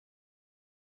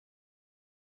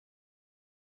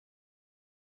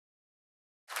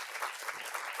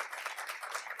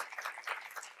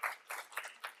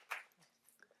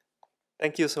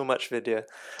Thank you so much, Vidya.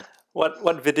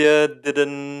 What Vidya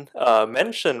didn't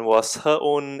mention was her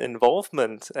own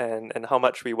involvement and how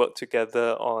much we worked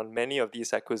together on many of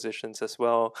these acquisitions as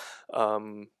well,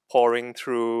 pouring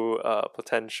through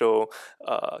potential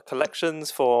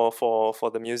collections for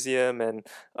the museum, and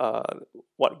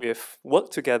what we've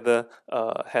worked together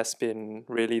has been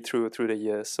really through the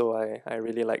years. So I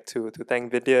really like to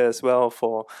thank Vidya as well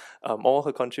for all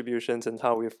her contributions and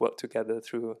how we've worked together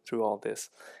through all this.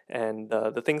 And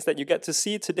the things that you get to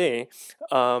see today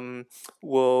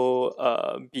will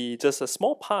be just a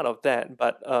small part of that.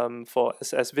 But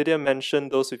as Vidya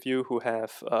mentioned, those of you who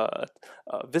have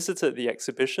visited the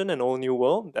exhibition in Old New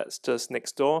World, that's just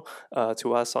next door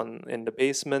to us in the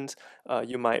basement,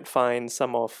 you might find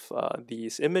some of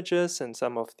these images and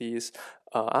some of these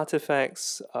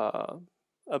artifacts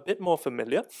a bit more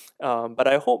familiar. But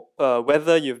I hope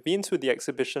whether you've been to the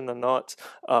exhibition or not,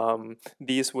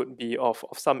 these would be of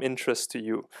some interest to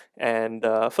you. And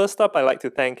first up, I'd like to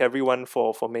thank everyone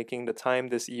for making the time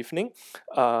this evening.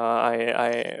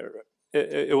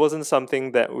 It wasn't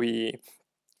something that we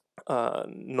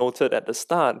noted at the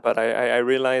start, but I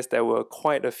realized there were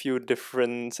quite a few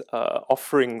different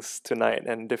offerings tonight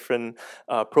and different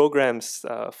programs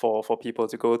for people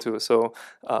to go to. So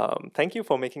thank you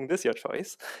for making this your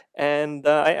choice. And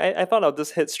I thought I'll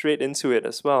just head straight into it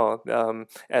as well.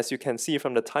 As you can see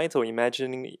from the title,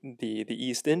 Imagining the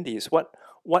East Indies.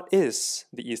 What is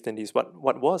the East Indies?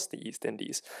 What was the East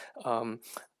Indies?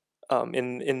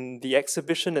 In the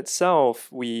exhibition itself,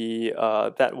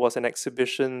 that was an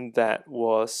exhibition that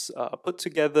was put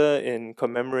together in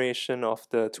commemoration of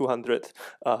the 200th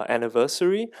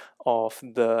anniversary of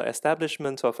the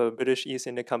establishment of a British East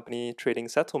India Company trading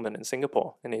settlement in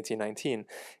Singapore in 1819.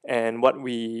 And what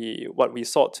we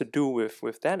sought to do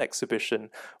with that exhibition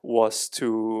was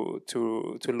to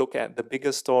look at the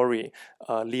bigger story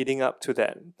leading up to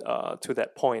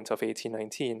that point of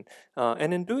 1819.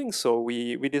 And in doing so,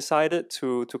 we decided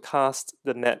to cast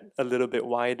the net a little bit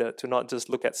wider, to not just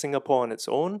look at Singapore on its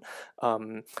own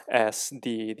as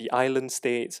the island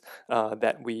state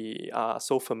that we are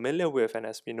so familiar with and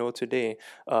as we know today,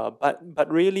 but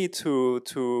really to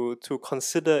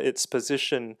consider its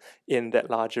position in that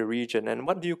larger region. And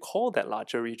what do you call that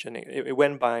larger region? It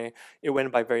went by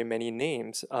very many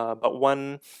names, but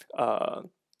one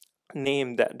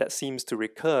name that seems to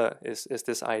recur is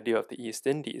this idea of the East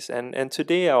Indies. And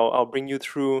today I'll bring you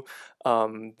through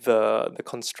the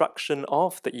construction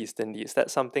of the East Indies.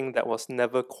 That's something that was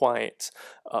never quite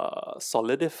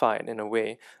solidified in a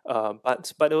way,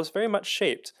 but it was very much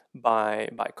shaped by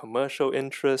commercial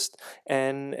interest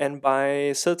and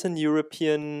by certain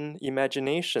European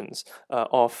imaginations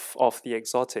of the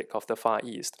exotic, of the Far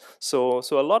East. So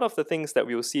a lot of the things that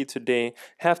we will see today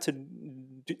have to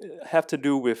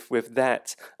do with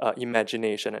that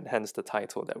imagination, and hence the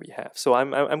title that we have. So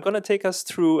I'm going to take us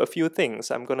through a few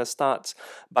things. I'm going to start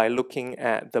by looking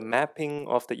at the mapping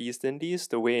of the East Indies,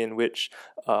 the way in which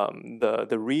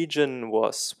the region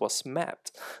was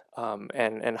mapped.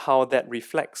 And how that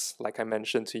reflects, like I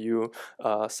mentioned to you,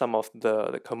 some of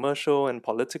the commercial and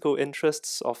political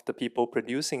interests of the people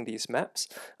producing these maps,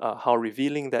 how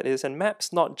revealing that is. And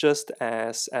maps not just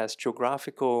as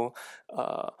geographical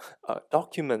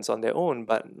documents on their own,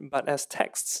 but as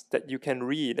texts that you can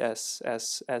read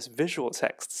as visual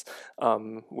texts,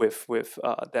 with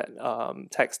that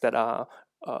texts that are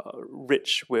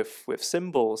rich with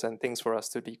symbols and things for us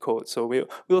to decode. So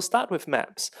we'll start with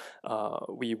maps.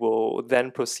 We will then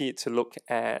proceed to look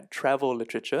at travel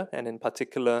literature, and in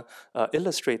particular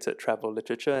illustrated travel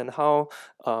literature, and how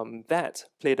that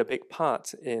played a big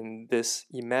part in this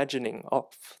imagining of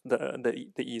the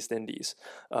East Indies.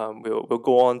 We'll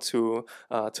go on to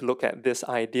look at this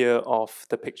idea of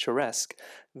the picturesque,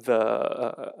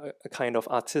 the kind of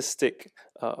artistic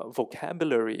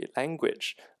vocabulary,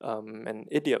 language, and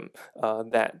idiom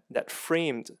that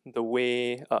framed the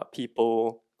way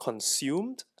people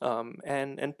consumed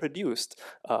and produced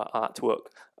artwork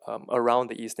around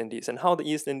the East Indies, and how the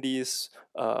East Indies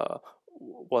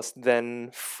was then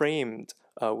framed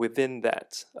within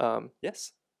that.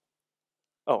 Yes?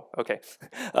 Oh, okay.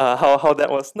 How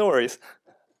that was, no worries.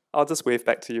 I'll just wave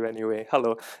back to you anyway.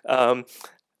 Hello.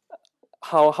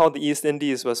 How the East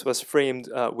Indies was framed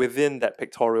within that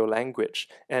pictorial language,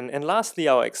 and lastly,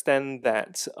 I'll extend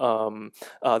that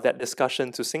that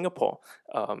discussion to Singapore,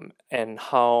 and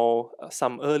how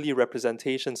some early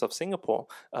representations of Singapore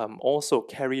also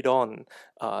carried on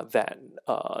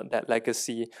that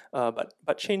legacy,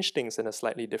 but changed things in a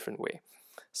slightly different way.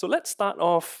 So let's start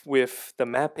off with the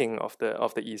mapping of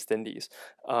the East Indies.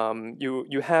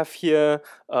 You have here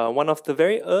one of the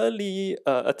very early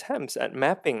attempts at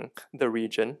mapping the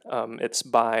region. It's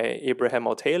by Abraham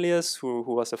Ortelius, who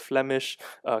was a Flemish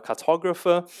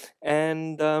cartographer,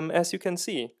 and as you can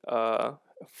see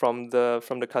from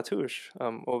the cartouche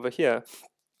over here,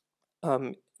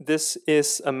 this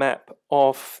is a map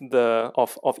of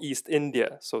of East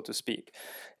India, so to speak.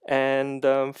 And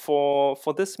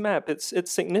for this map,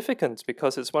 it's significant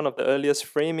because it's one of the earliest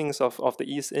framings of the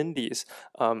East Indies,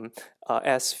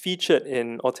 as featured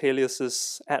in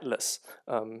Ortelius's Atlas,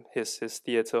 his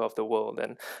theater of the world,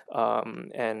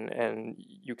 and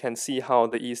you can see how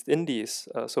the East Indies,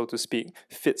 so to speak,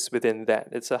 fits within that.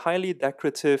 It's a highly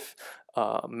decorative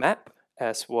map,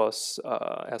 as was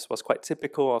quite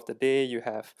typical of the day. You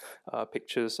have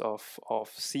pictures of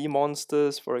sea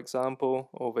monsters, for example,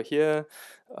 over here,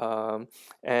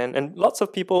 and lots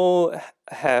of people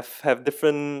have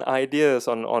different ideas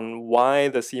on why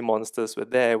the sea monsters were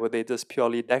there. Were they just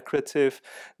purely decorative?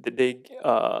 Did they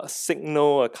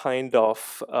signal a kind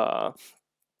of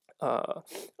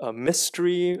a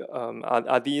mystery?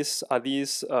 Are these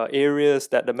areas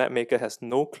that the mapmaker has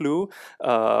no clue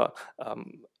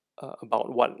about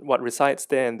what resides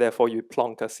there, and therefore you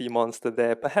plonk a sea monster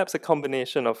there? Perhaps a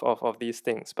combination of these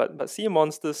things, but sea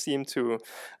monsters seem to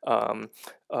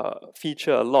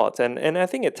feature a lot, and I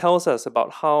think it tells us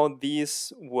about how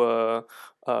these were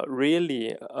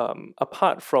really,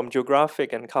 apart from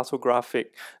geographic and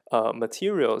cartographic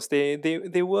materials,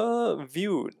 they were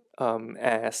viewed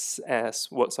as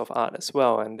works of art as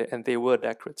well, and they were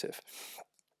decorative.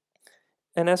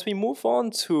 And as we move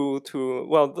on to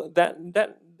well,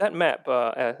 that map,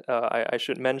 I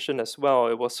should mention as well,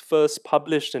 it was first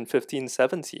published in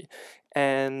 1570,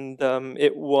 and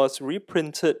it was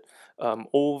reprinted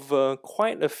over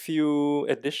quite a few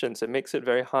editions. It makes it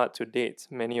very hard to date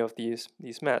many of these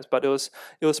maps, but it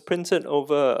was printed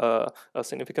over a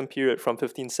significant period from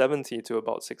 1570 to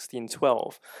about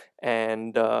 1612,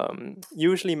 and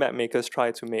usually map makers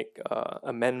try to make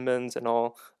amendments and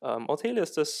all.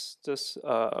 Ortelius just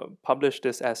published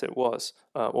this as it was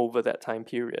over that time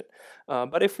period.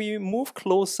 But if we move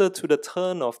closer to the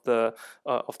turn of the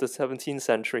 17th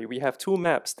century, we have two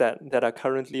maps that are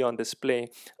currently on display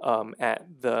at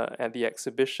the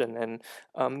exhibition, and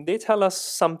they tell us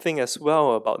something as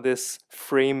well about this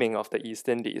framing of the East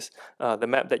Indies. The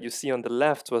map that you see on the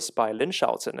left was by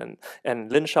Linschouten,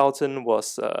 and Linschouten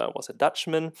was a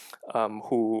Dutchman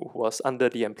who was under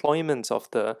the employment of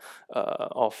the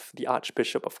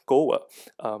Archbishop of Goa,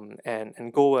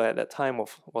 and Goa at that time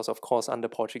was of course under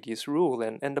Portuguese rule,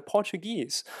 and the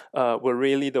Portuguese were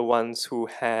really the ones who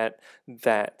had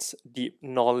that deep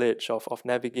knowledge of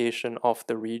navigation of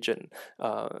the region.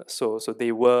 So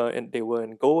they were in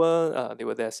Goa. They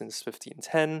were there since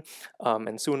 1510,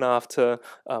 and soon after,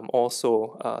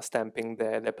 also stamping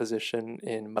their position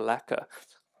in Malacca,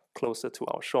 closer to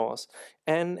our shores.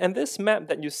 And this map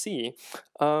that you see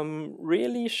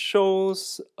really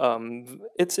shows,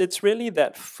 it's really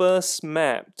that first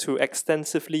map to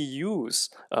extensively use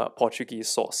Portuguese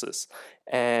sources.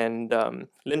 And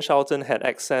Linschouten had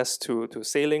access to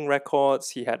sailing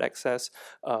records. He had access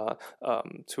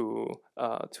to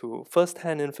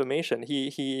first-hand information.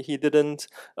 He didn't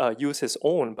use his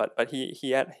own, but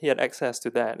he had access to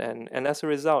that, and as a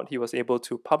result, he was able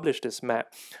to publish this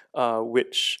map,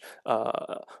 which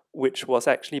was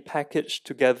actually packaged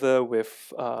together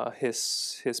with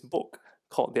his book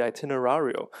called the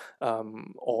Itinerario,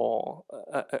 or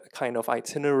a kind of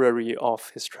itinerary of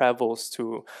his travels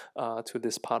to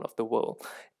this part of the world.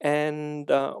 And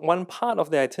one part of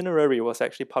the itinerary was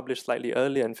actually published slightly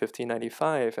earlier in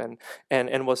 1595,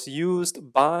 and was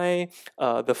used by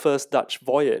the first Dutch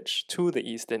voyage to the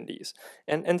East Indies.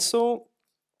 And so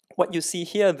what you see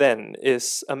here then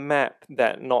is a map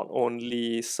that not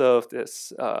only served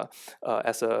as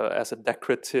a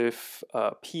decorative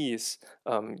piece.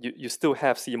 You still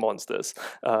have sea monsters,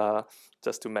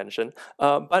 just to mention,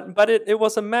 but it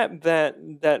was a map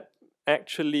that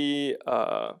actually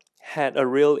had a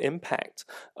real impact,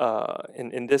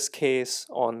 in this case,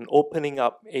 on opening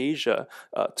up Asia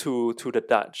to the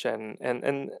Dutch, and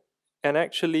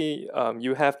actually,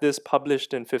 you have this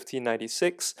published in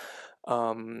 1596.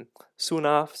 Soon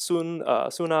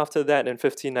after that, in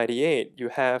 1598, you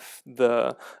have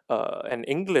an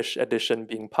English edition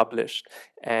being published,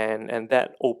 and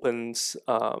that opens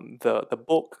the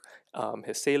book,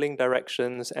 his sailing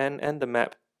directions, and the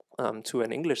map, to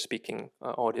an English-speaking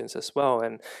audience as well,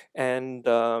 and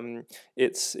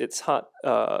it's hard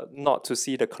not to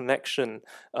see the connection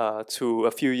to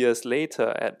a few years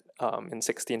later in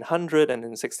 1600 and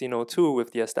in 1602,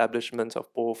 with the establishment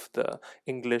of both the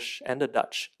English and the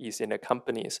Dutch East India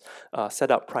companies,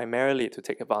 set up primarily to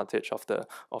take advantage of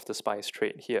the spice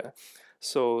trade here.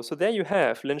 So there you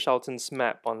have Lynn Shelton's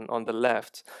map on the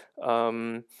left.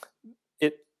 Um,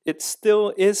 it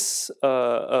still is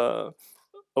a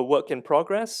work in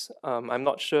progress. I'm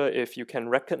not sure if you can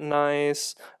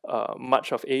recognize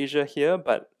much of Asia here,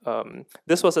 but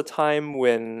this was a time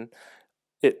when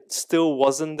it still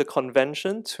wasn't the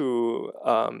convention to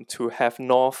have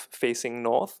north facing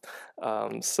north.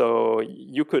 So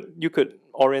you could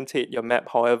orientate your map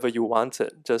however you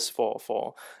wanted, just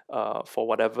for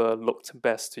whatever looked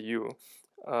best to you.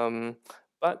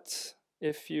 But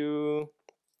if you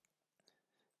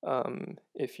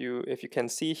if you can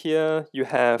see here, you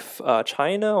have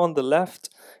China on the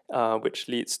left, which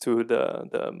leads to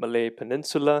the Malay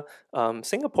Peninsula.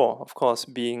 Singapore, of course,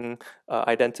 being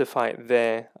identified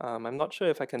there. I'm not sure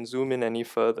if I can zoom in any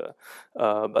further,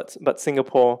 but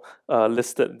Singapore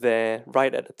listed there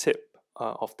right at the tip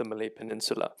of the Malay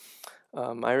Peninsula.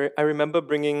 I remember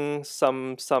bringing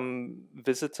some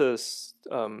visitors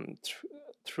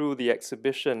through the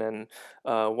exhibition, and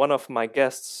one of my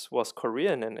guests was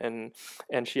Korean,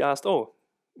 and she asked, "Oh,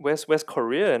 where's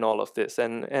Korea in all of this?"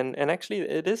 And actually,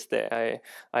 it is there.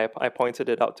 I pointed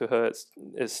it out to her.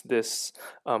 It's this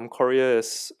Korea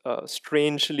is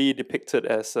strangely depicted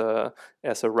as a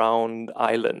round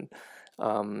island.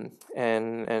 And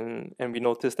we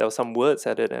noticed there were some words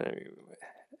at it, and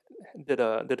did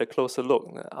a closer look.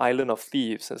 Island of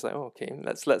Thieves. It's like, oh, okay,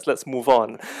 let's move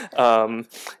on,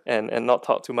 and not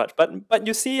talk too much. But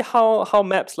you see how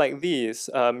maps like these,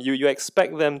 you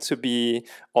expect them to be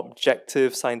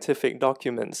objective scientific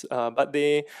documents, but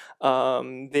they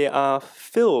are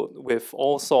filled with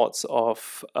all sorts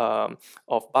of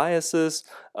biases,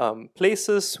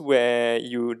 places where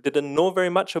you didn't know very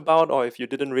much about, or if you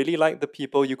didn't really like the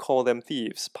people, you call them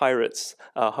thieves, pirates.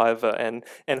 However, and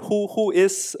who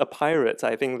is a pirate?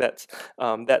 I think that's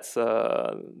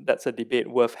a debate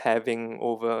worth having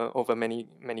over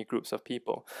many groups of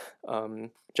people.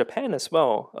 Japan as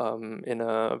well, in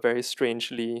a very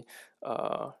strangely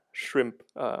shrimp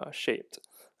shaped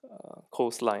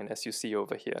coastline, as you see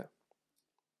over here.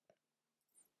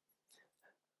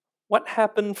 What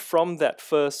happened from that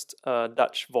first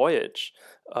Dutch voyage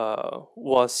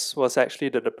was actually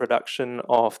the production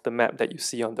of the map that you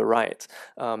see on the right.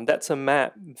 That's a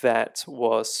map that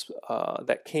was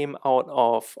that came out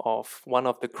of one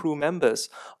of the crew members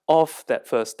of that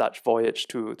first Dutch voyage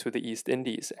to the East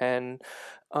Indies, and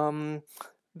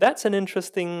that's an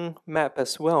interesting map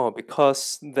as well,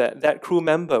 because that crew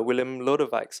member, Willem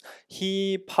Lodewijks,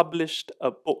 he published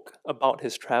a book about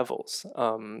his travels.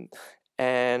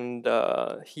 And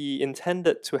he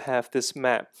intended to have this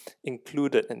map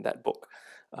included in that book.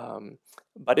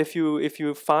 But if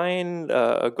you find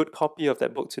a good copy of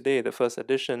that book today, the first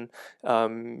edition,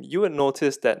 you would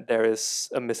notice that there is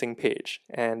a missing page,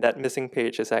 and that missing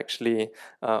page is actually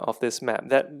of this map.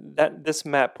 That this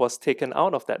map was taken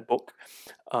out of that book,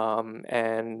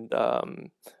 and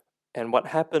what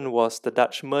happened was the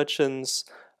Dutch merchants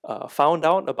found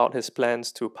out about his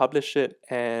plans to publish it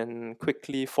and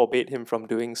quickly forbade him from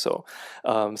doing so.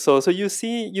 So you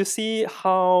see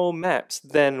how maps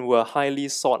then were highly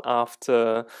sought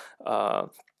after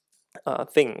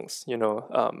things.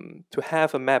 To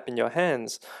have a map in your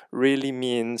hands really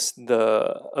means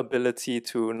the ability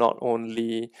to not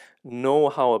only know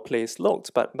how a place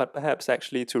looked, but perhaps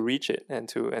actually to reach it and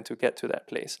to get to that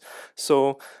place.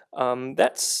 So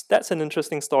that's an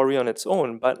interesting story on its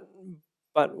own, but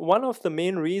one of the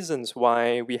main reasons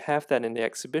why we have that in the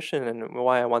exhibition, and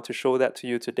why I want to show that to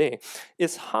you today,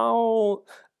 is how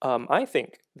I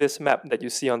think this map that you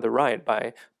see on the right,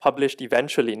 by published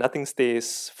eventually, nothing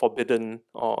stays forbidden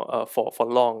or for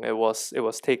long. It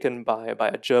was taken by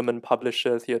a German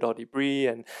publisher, Theodor de Brie,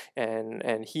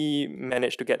 and he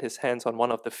managed to get his hands on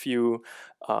one of the few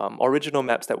original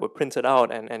maps that were printed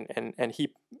out, and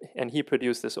he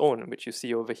produced his own, which you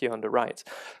see over here on the right.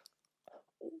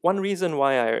 One reason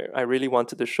why I really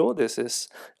wanted to show this is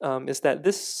that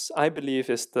this, I believe,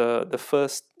 is the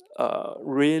first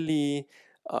really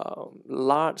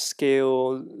large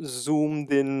scale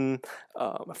zoomed in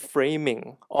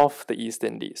framing of the East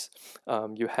Indies.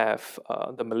 You have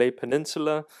the Malay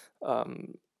Peninsula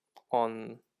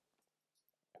on,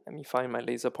 let me find my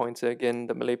laser pointer again,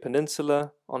 the Malay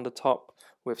Peninsula on the top,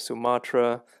 with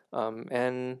Sumatra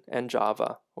and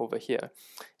Java over here.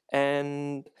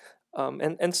 And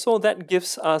so that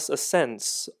gives us a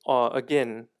sense,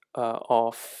 again,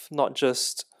 of not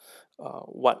just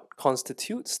what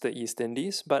constitutes the East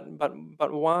Indies, but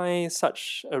why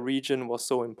such a region was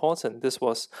so important. This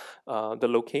was the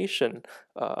location.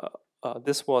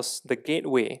 This was the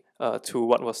gateway to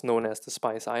what was known as the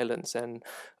Spice Islands, and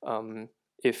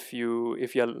if you're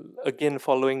again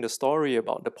following the story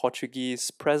about the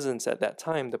Portuguese presence at that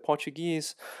time, the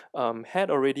Portuguese had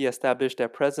already established their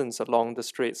presence along the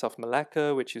Straits of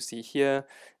Malacca, which you see here,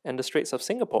 and the Straits of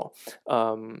Singapore,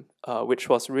 which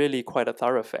was really quite a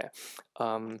thoroughfare.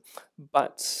 Um,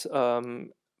 but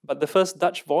um, but the first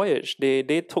Dutch voyage,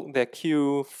 they took their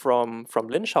cue from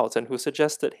Linschouten, who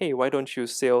suggested, hey, why don't you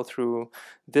sail through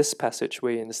this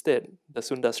passageway instead, the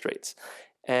Sunda Straits?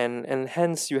 And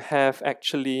hence you have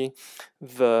actually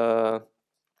the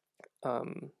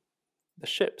um, the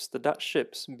ships, the Dutch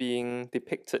ships, being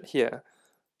depicted here,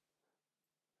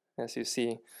 as you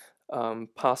see,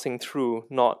 passing through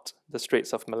not the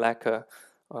Straits of Malacca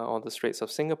or the Straits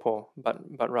of Singapore,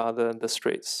 but rather the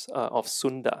Straits of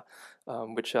Sunda,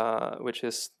 which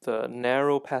is the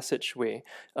narrow passageway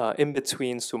in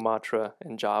between Sumatra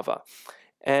and Java,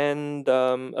 and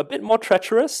a bit more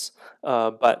treacherous,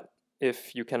 but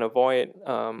if you can avoid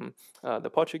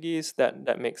the Portuguese,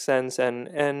 that makes sense.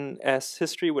 And as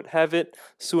history would have it,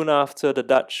 soon after, the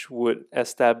Dutch would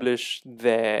establish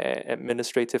their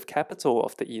administrative capital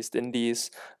of the East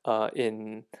Indies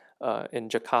in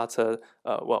Jakarta,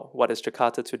 well, what is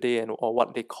Jakarta today, or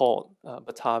what they called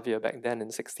Batavia back then in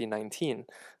 1619,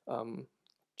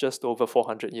 just over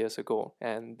 400 years ago,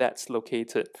 and that's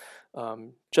located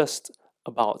just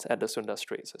about at the Sunda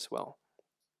Straits as well.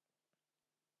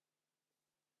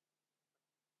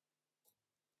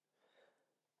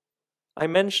 I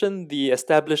mentioned the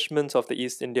establishment of the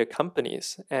East India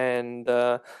companies, and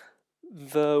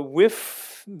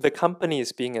with the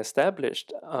companies being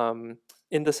established,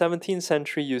 in the 17th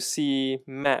century, you see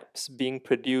maps being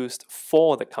produced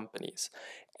for the companies.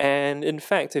 And in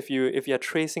fact, if you're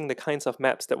tracing the kinds of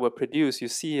maps that were produced, you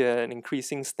see an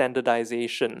increasing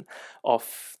standardization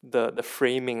of the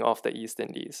framing of the East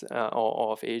Indies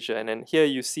or of Asia. And then here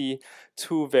you see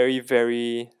two very,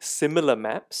 very similar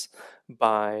maps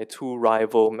by two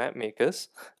rival map makers.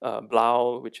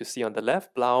 Blau, which you see on the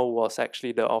left, Blau was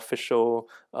actually the official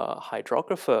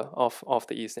hydrographer of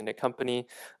the East India Company,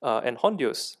 and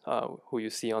Hondius, who you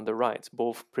see on the right,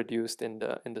 both produced in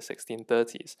the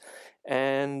 1630s,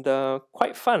 and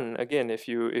quite fun. Again, if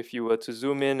you were to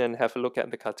zoom in and have a look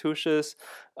at the cartouches.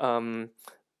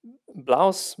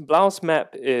 Blau's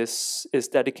map is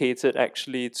dedicated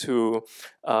actually to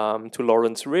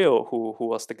Lawrence Reil, who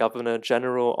was the Governor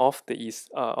General of the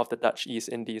of the Dutch East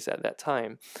Indies at that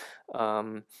time,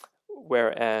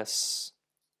 whereas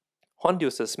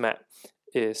Hondius's map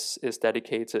is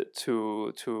dedicated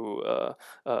to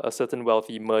a certain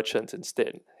wealthy merchant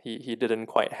instead. He didn't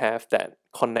quite have that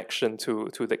connection to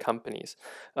the companies.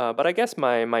 But I guess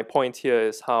my point here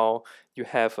is how you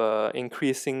have an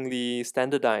increasingly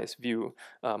standardized view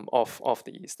of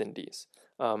the East Indies.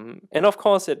 And of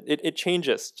course, it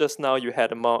changes. Just now you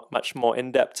had a much more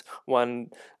in-depth one.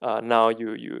 Now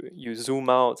you zoom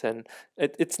out, and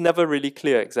it's never really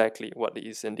clear exactly what the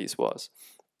East Indies was.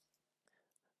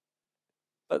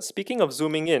 But speaking of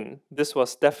zooming in, this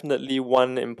was definitely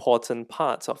one important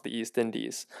part of the East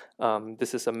Indies.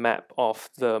 This is a map of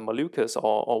the Moluccas,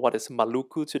 or what is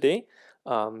Maluku today.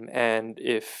 And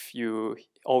if you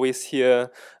always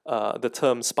hear the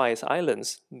term Spice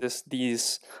Islands,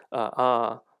 these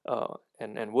are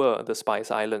and were the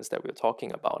Spice Islands that we're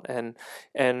talking about.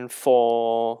 And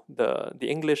for the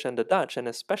English and the Dutch, and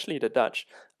especially the Dutch,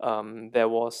 there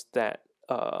was that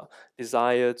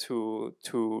desire to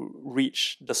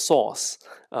reach the source.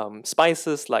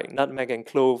 Spices like nutmeg and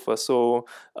clove were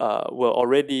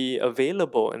already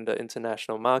available in the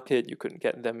international market. You could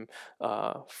get them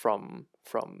from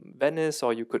Venice,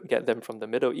 or you could get them from the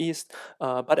Middle East,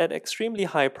 but at extremely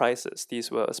high prices.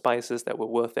 These were spices that were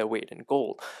worth their weight in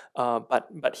gold.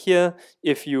 But here,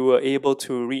 if you were able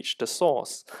to reach the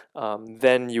source,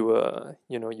 then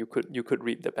you could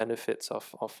reap the benefits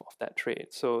of that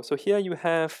trade. So here you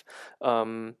have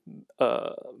Blau's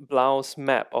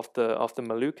map of the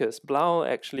Moluccas. Blau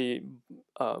actually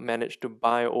managed to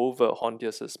buy over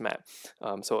Hondius's map.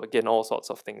 So again, all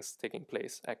sorts of things taking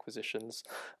place, acquisitions.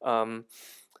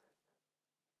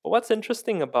 But what's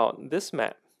interesting about this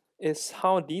map is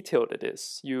how detailed it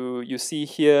is. You see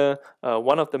here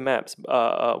one of the maps,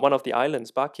 one of the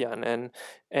islands, Bakian,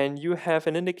 and you have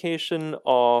an indication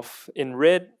of, in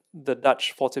red, the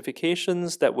Dutch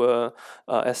fortifications that were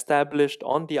established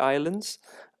on the islands.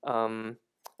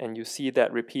 And you see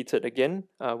that repeated again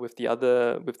with the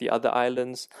other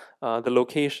islands, the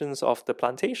locations of the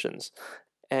plantations.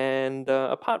 And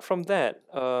apart from that,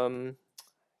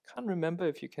 can't remember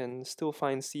if you can still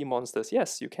find sea monsters.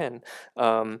 Yes, you can.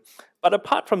 But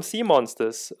apart from sea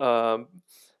monsters, the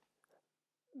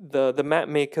map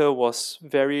maker was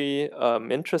very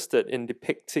interested in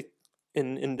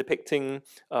in depicting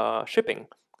shipping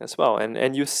as well.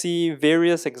 And you see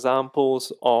various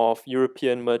examples of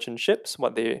European merchant ships,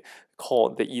 what they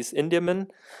called the East Indiaman,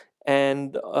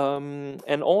 and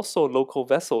also local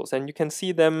vessels. And you can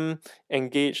see them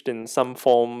engaged in some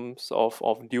forms of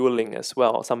dueling as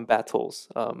well, some battles,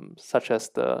 such as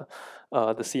the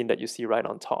scene that you see right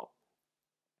on top.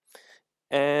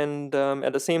 And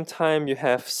at the same time, you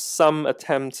have some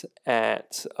attempt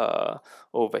at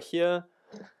over here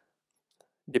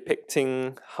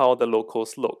depicting how the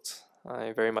locals looked.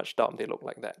 I very much doubt they look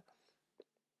like that.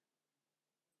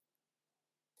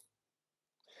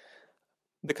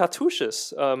 The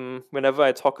cartouches, whenever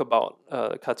I talk about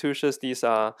cartouches, these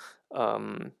are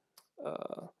um,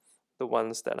 uh, the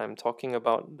ones that I'm talking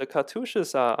about. The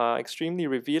cartouches are extremely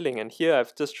revealing, and here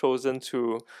I've just chosen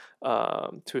to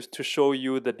show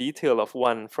you the detail of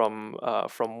one from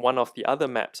one of the other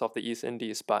maps of the East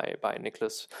Indies by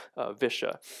Nicholas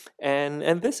Vischer,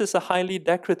 and this is a highly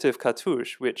decorative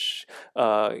cartouche which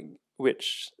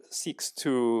seeks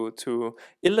to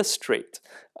illustrate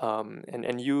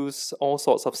and use all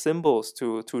sorts of symbols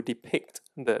to depict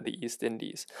the East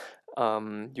Indies.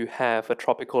 You have a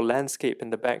tropical landscape in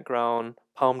the background,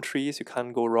 palm trees. You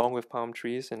can't go wrong with palm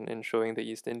trees in showing the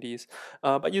East Indies.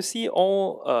 But you see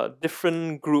all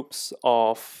different groups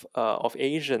of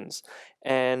Asians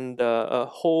and a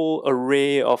whole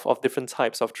array of different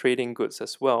types of trading goods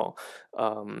as well,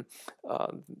 um,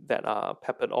 that are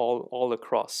peppered all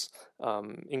across,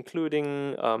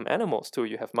 including animals too.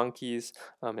 You have monkeys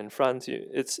in front.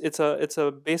 It's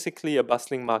a basically a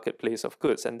bustling marketplace of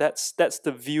goods, and that's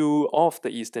the view of the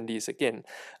East Indies again.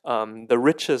 The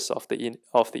riches of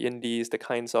the Indies, the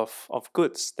kinds of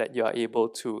goods that you are able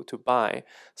to buy.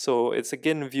 So it's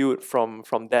again viewed from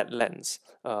that lens,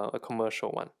 a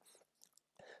commercial one.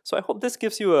 So I hope this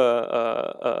gives you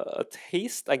a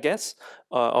taste, I guess,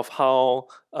 of how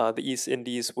the East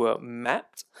Indies were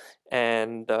mapped,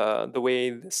 and the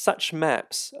way such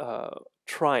maps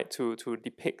try to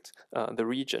depict the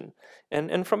region.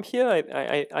 And from here,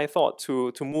 I thought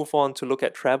to move on to look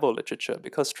at travel literature,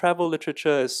 because travel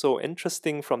literature is so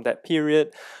interesting from that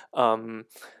period.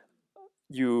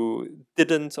 You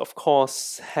didn't, of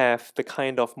course, have the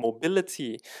kind of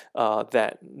mobility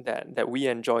that we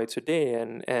enjoy today,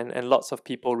 and lots of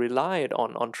people relied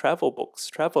on travel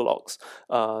books, travelogues,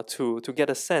 to get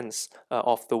a sense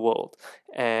of the world.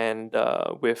 And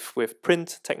with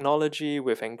print technology,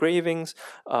 with engravings,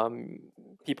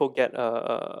 people get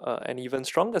an even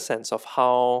stronger sense of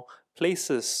how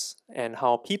places and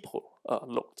how people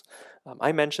looked.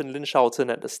 I mentioned Lin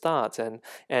Shaoten at the start,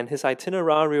 and his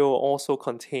itinerario also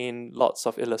contained lots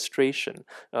of illustration,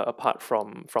 apart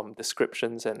from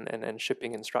descriptions and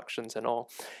shipping instructions and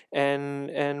all.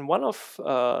 And one of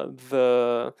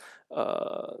the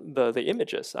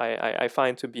images I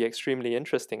find to be extremely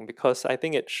interesting, because I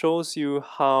think it shows you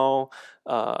how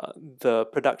the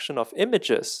production of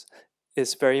images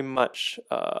is very much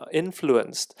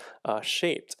influenced,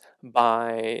 shaped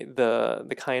by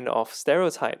the kind of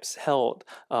stereotypes held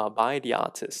by the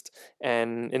artist.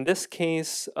 And in this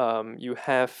case, you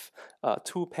have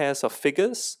two pairs of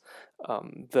figures,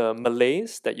 the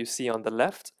Malays that you see on the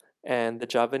left and the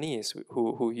Javanese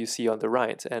who you see on the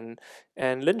right. And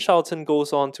Lin Shaoten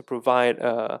goes on to provide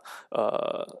a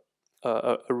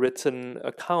written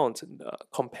account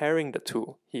comparing the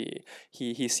two.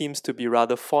 He seems to be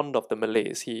rather fond of the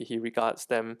Malays. He regards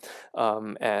them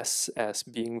as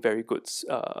being very good,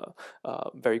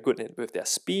 with their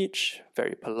speech,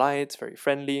 very polite, very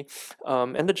friendly.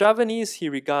 And the Javanese he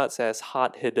regards as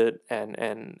hard-headed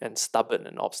and stubborn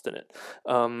and obstinate.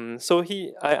 So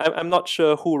I'm not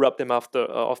sure who rubbed him off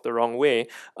the wrong way.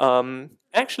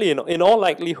 Actually, in all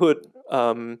likelihood,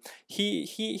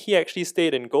 he actually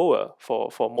stayed in Goa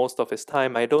for most of his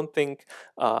time. I don't think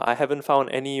I haven't found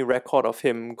any record of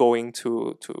him going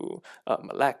to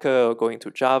Malacca or going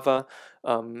to Java.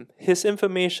 His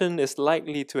information is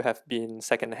likely to have been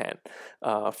secondhand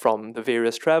from the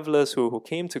various travelers who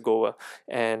came to Goa,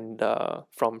 and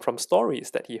from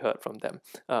stories that he heard from them.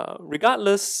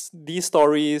 Regardless, these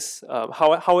stories,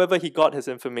 however he got his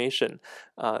information,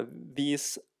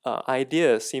 these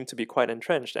ideas seem to be quite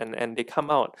entrenched, and they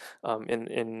come out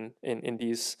in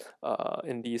these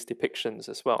depictions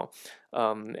as well.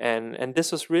 And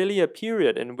this was really a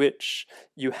period in which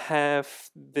you have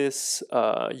this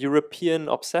European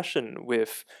obsession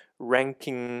with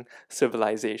ranking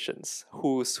civilizations,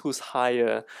 who's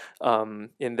higher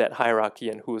in that hierarchy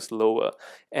and who's lower.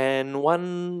 And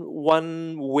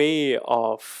one way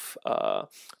of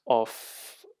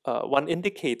one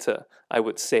indicator, I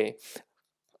would say,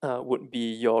 would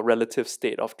be your relative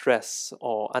state of dress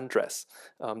or undress.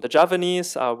 The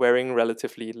Javanese are wearing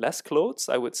relatively less clothes,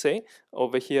 I would say.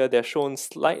 Over here, they're shown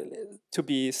to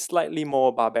be slightly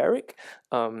more barbaric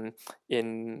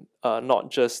in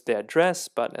not just their dress,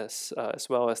 but as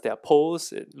well as their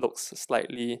pose. It looks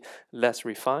slightly less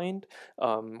refined,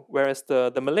 whereas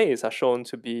the Malays are shown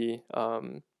to be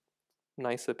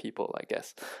nicer people, I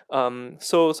guess.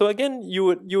 So again, you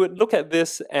would look at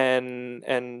this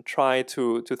and try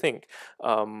to think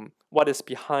what is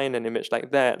behind an image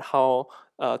like that. How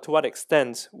to what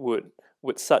extent would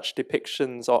such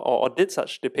depictions or did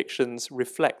such depictions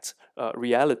reflect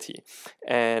reality?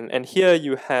 And here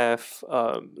you have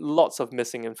lots of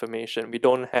missing information. We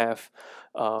don't have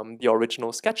the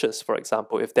original sketches, for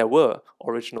example. If there were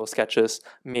original sketches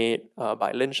made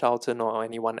by Lynn Charlton or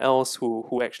anyone else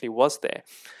who actually was there,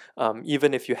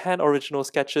 even if you had original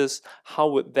sketches, how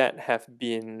would that have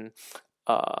been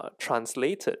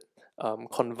translated,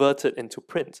 converted into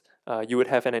print? You would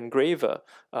have an engraver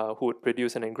who would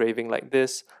produce an engraving like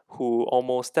this, who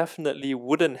almost definitely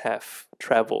wouldn't have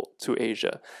traveled to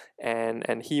Asia,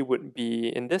 and he would be,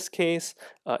 in this case,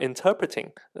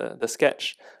 interpreting the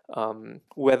sketch,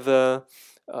 whether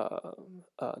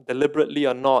deliberately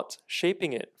or not,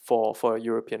 shaping it for a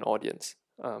European audience.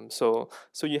 So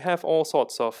you have all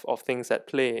sorts of things at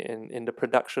play in the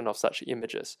production of such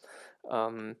images.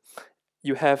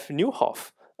 You have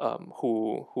Nieuwhof,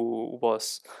 who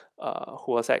was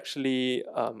actually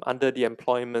under the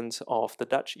employment of the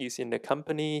Dutch East India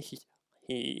Company.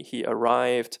 He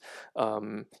arrived.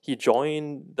 He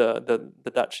joined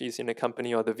the Dutch East India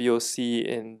Company, or the VOC,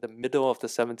 in the middle of the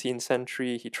 17th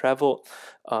century. He traveled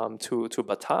to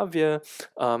Batavia,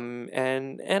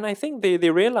 and I think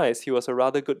they realized he was a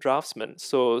rather good draftsman.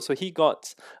 So he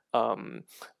got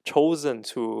chosen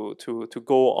to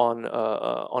go on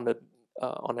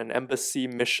an embassy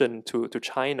mission to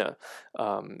China,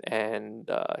 and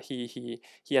he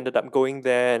ended up going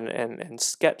there and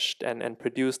sketched and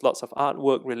produced lots of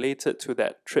artwork related to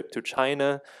that trip to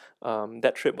China.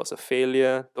 That trip was a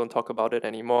failure. Don't talk about it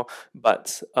anymore.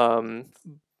 But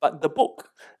the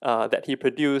book that he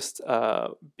produced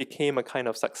became a kind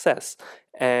of success,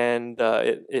 and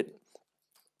it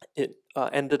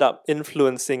ended up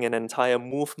influencing an entire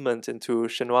movement into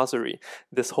chinoiserie,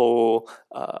 this whole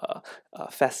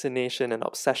fascination and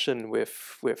obsession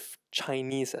with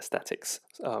Chinese aesthetics,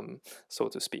 so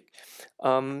to speak.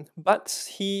 But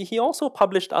he also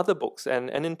published other books, and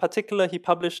in particular, he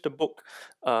published a book.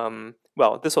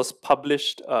 Well, this was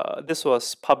published. This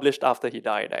was published after he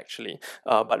died, actually,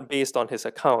 but based on his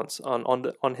accounts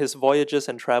on his voyages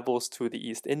and travels to the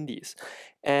East Indies,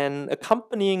 and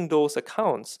accompanying those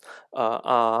accounts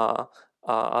are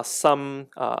some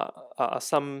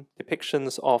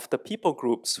depictions of the people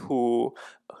groups who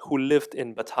lived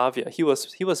in Batavia. He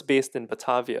was based in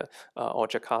Batavia, or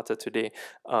Jakarta today,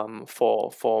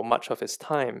 for much of his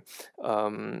time.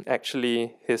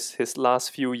 Actually, his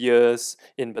last few years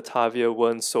in Batavia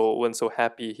weren't so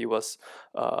happy. He was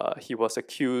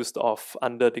accused of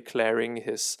under declaring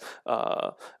his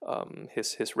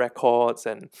records,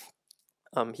 and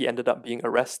he ended up being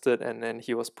arrested, and then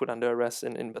he was put under arrest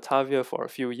in Batavia for a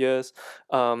few years.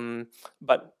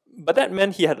 But that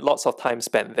meant he had lots of time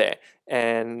spent there,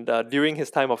 and during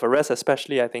his time of arrest,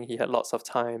 especially, I think he had lots of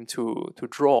time to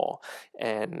draw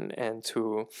and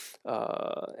to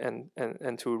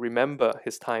remember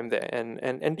his time there.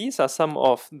 And these are some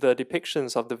of the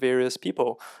depictions of the various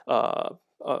people,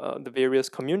 the various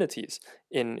communities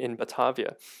in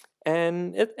Batavia,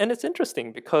 and it's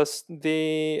interesting because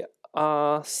they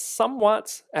are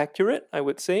somewhat accurate, I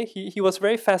would say. He was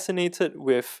very fascinated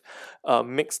with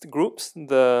mixed groups.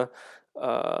 The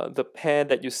pair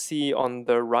that you see on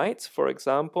the right, for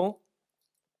example,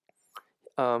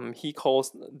 he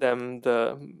calls them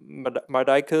the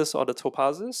Mardaikas or the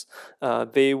Topazes.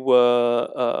 They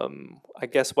were, I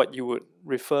guess, what you would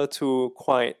refer to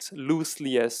quite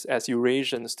loosely as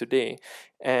Eurasians today.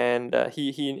 And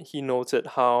he noted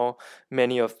how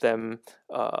many of them,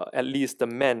 at least the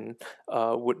men,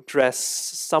 would dress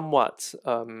somewhat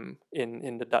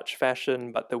in the Dutch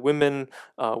fashion, but the women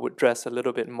would dress a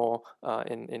little bit more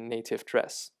in native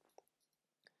dress.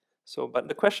 So, but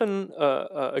the question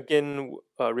again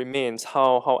remains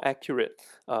how accurate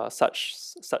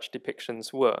such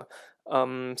depictions were.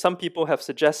 Some people have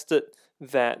suggested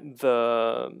that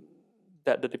the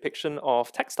depiction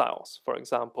of textiles, for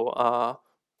example, are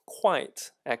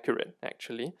quite accurate,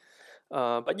 actually.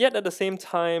 But yet at the same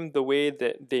time, the way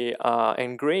that they are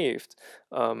engraved,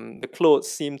 the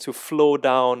clothes seem to flow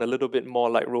down a little bit more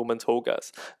like Roman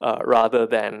togas, rather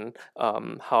than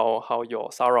how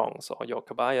your sarongs or your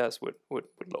kabayas would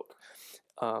look.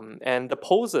 And the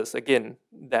poses again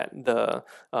that the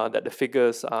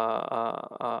figures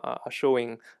are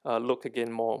showing look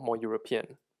again more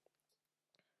European.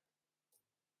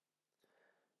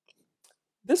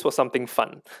 This was something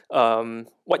fun.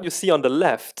 What you see on the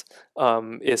left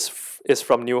is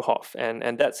from Newhoff,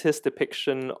 and that's his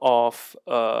depiction of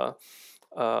a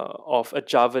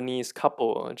Javanese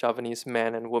couple, a Javanese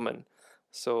man and woman.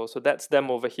 So that's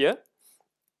them over here.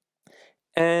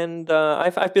 And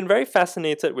I've been very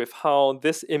fascinated with how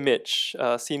this image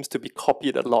seems to be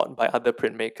copied a lot by other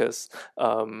printmakers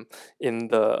in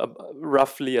the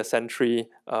roughly a century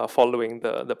following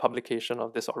the publication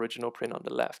of this original print on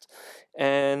the left.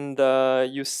 And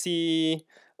you see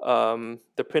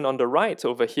the print on the right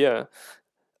over here.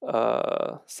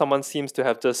 Someone seems to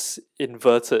have just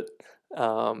inverted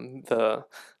the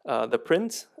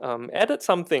print, added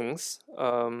some things,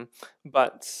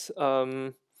 but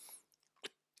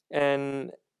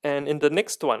and in the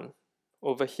next one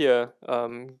over here,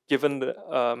 given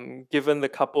the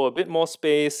couple a bit more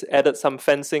space, added some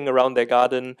fencing around their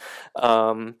garden,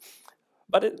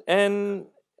 but and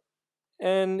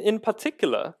in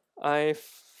particular, I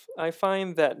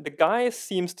find that the guy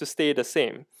seems to stay the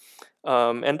same,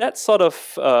 and that's sort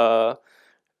of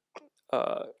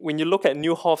when you look at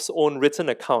Newhoff's own written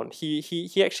account,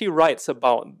 he actually writes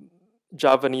about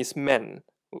Javanese men.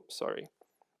 Oops, sorry.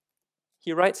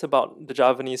 He writes about the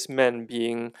Javanese men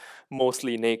being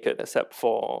mostly naked, except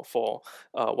for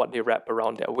what they wrap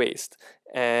around their waist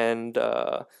and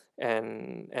their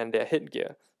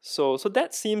headgear. So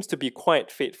that seems to be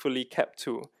quite faithfully kept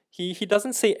too. He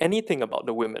doesn't say anything about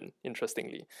the women,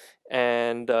 interestingly,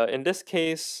 and in this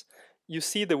case, you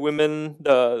see the women,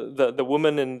 the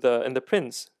woman in the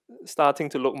prints starting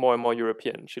to look more and more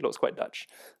European. She looks quite Dutch.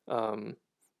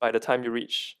 By the time you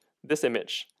reach this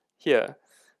image here,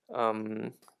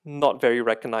 not very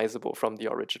recognizable from the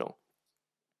original.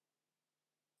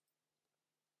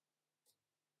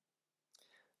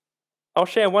 I'll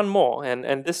share one more,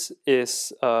 and this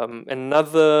is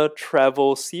another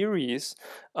travel series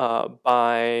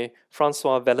by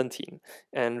Francois Valentin.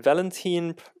 And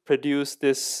Valentin produced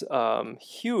this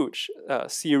huge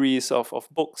series of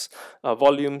books,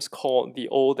 volumes called The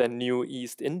Old and New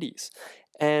East Indies.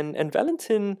 And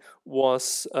Valentin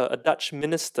was a Dutch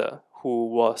minister who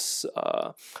was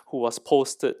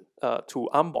posted to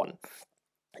Ambon,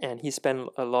 and he spent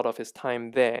a lot of his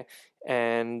time there.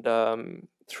 And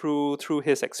through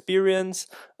his experience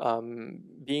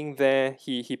being there,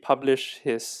 he published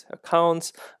his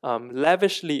accounts,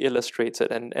 lavishly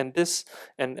illustrated, and this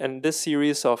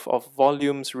series of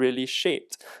volumes really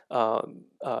shaped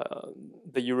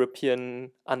the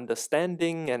European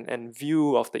understanding and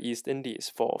view of the East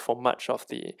Indies for much of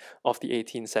the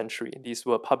 18th century. These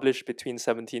were published between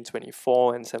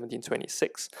 1724 and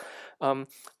 1726.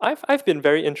 I've been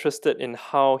very interested in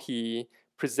how he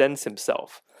presents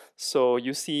himself. So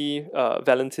you see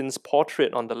Valentin's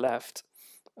portrait on the left.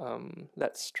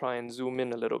 Let's try and zoom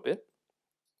in a little bit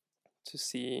to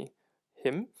see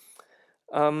him.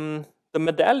 The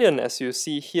medallion, as you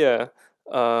see here,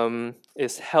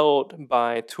 is held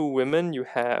by two women. You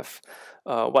have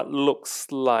what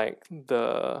looks like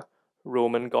the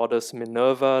Roman goddess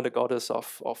Minerva, the goddess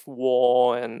of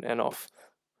war and of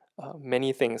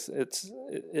many things.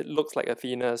 It looks like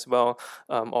Athena as well,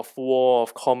 of war,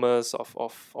 of commerce,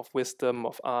 of wisdom,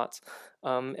 of art,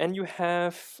 and you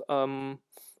have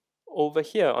over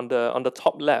here on the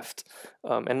top left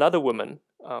another woman,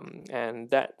 and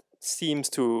that seems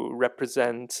to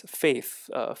represent faith,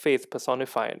 faith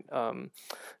personified.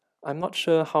 I'm not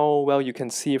sure how well you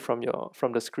can see from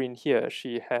the screen here.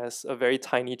 She has a very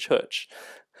tiny church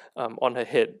on her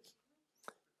head.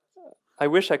 I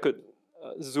wish I could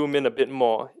zoom in a bit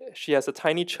more. She has a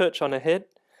tiny church on her head,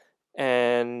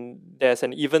 and there's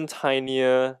an even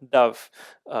tinier dove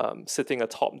sitting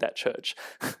atop that church,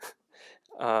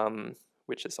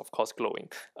 which is of course glowing.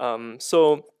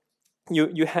 So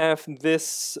you have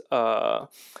this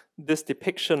this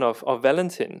depiction of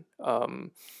Valentin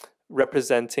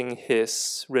representing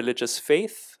his religious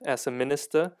faith as a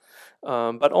minister,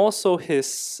 but also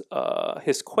his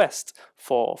quest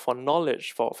for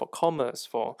knowledge, for commerce,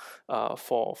 for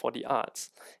the arts,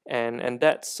 and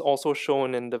that's also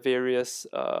shown in the various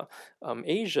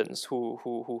Asians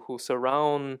who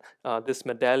surround this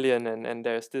medallion, and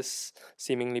there's this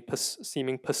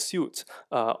seeming pursuit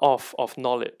of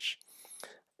knowledge,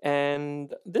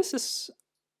 and this is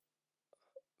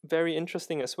very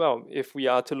interesting as well. If we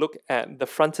are to look at the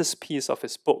frontispiece of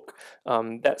his book,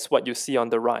 that's what you see on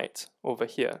the right over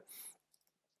here.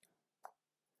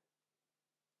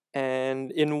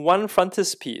 And in one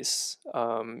frontispiece,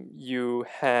 you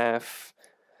have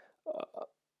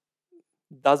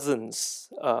dozens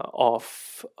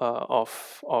of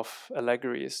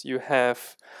allegories. You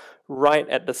have right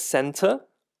at the center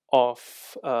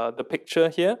of the picture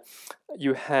here,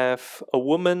 you have a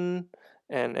woman,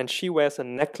 and she wears a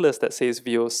necklace that says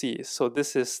VOC. So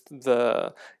this is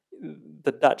the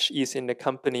Dutch East India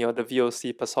Company, or the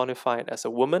VOC, personified as a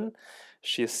woman.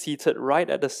 She is seated right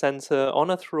at the center on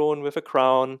a throne with a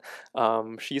crown.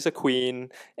 She's a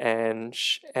queen, and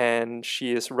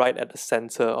she is right at the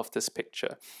center of this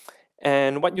picture.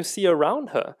 And what you see around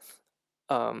her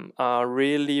are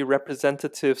really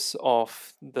representatives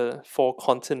of the four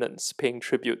continents paying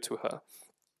tribute to her.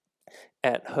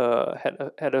 At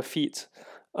her feet,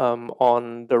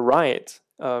 on the right,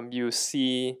 you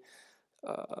see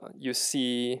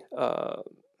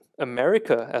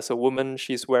America as a woman.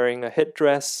 She's wearing a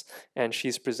headdress, and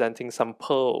she's presenting some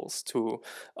pearls to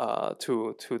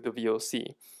the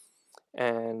VOC.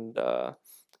 And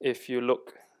if you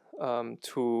look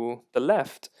to the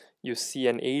left, you see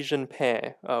an Asian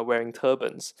pair wearing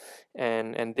turbans,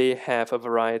 and they have a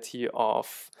variety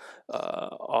of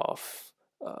a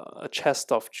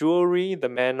chest of jewelry. The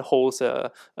man holds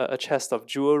a chest of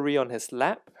jewelry on his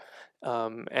lap.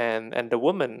 And the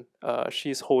woman,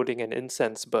 she's holding an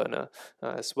incense burner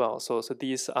as well. So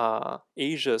these are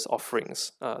Asia's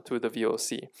offerings to the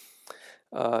VOC.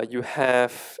 You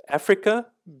have Africa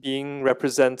being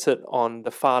represented on the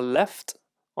far left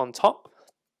on top.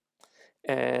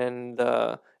 And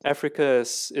Africa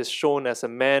is shown as a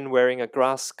man wearing a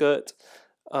grass skirt,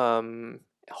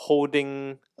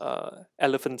 holding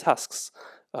elephant tusks,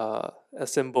 a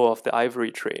symbol of the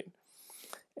ivory trade.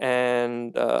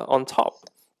 And on top,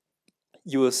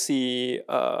 you will see,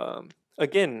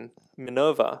 again,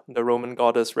 Minerva, the Roman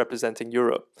goddess representing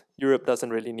Europe. Europe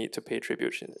doesn't really need to pay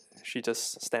tribute. She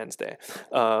just stands there.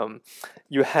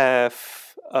 You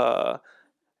have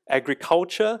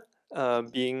agriculture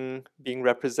being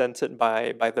represented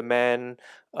by the man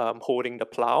holding the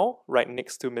plow right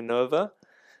next to Minerva.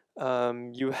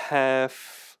 You have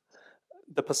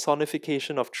the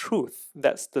personification of truth.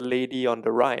 That's the lady on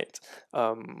the right,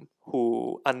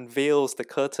 who unveils the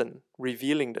curtain,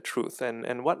 revealing the truth.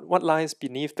 And what lies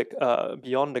beneath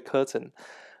beyond the curtain?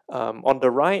 On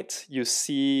the right, you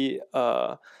see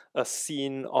a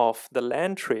scene of the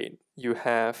land trade. You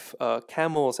have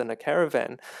camels and a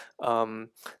caravan.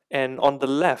 And on the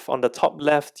left, on the top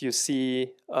left, you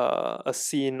see a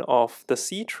scene of the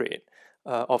sea trade,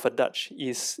 of a Dutch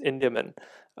East Indiaman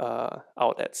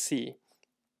out at sea.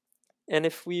 And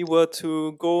if we were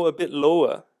to go a bit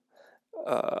lower,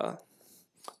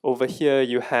 over here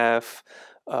you have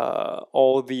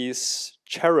all these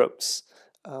cherubs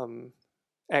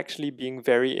actually being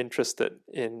very interested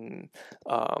in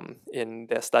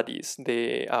their studies.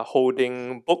 They are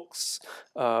holding books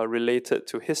related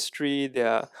to history. They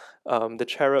are, the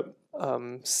cherub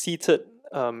seated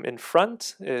in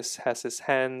front has his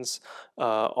hands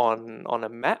on a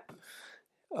map.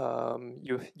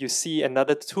 You see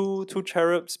another two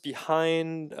cherubs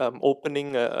behind,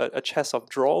 opening a chest of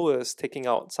drawers, taking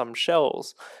out some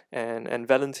shells, and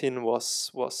Valentin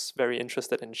was very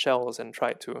interested in shells and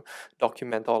tried to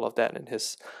document all of that in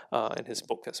his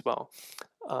book as well.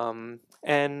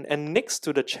 And next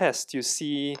to the chest, you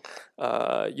see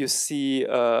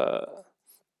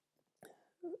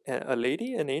a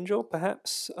lady, an angel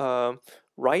perhaps,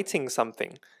 writing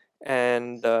something.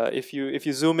 And if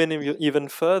you zoom in even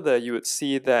further, you would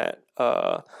see that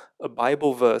a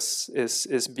Bible verse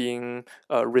is being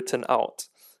written out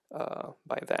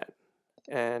by that,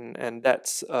 and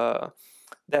that's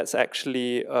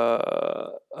actually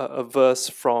a verse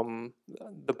from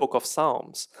the book of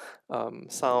Psalms,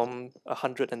 Psalm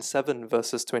 107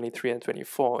 verses 23 and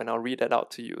 24, and I'll read that out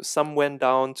to you. Some went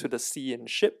down to the sea in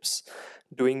ships,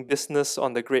 doing business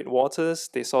on the great waters.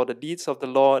 They saw the deeds of the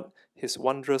Lord, his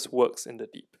wondrous works in the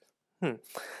deep.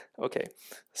 Okay,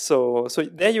 so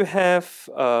there you have,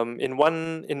 in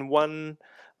one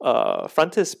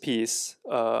frontispiece,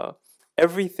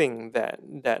 everything that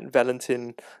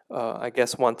Valentin, I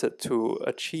guess, wanted to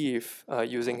achieve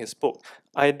using his book.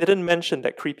 I didn't mention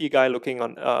that creepy guy looking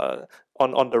on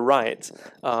the right.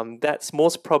 That's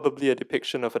most probably a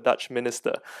depiction of a Dutch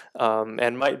minister,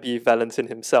 and might be Valentin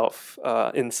himself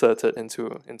inserted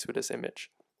into this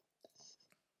image.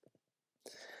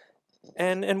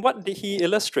 And what did he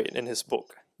illustrate in his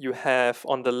book? You have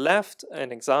on the left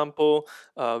an example,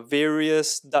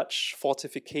 various Dutch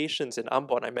fortifications in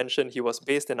Ambon. I mentioned he was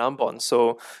based in Ambon,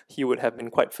 so he would have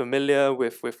been quite familiar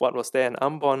with what was there in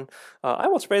Ambon. I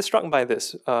was very struck by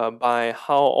this, by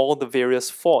how all the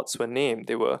various forts were named.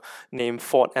 They were named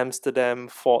Fort Amsterdam,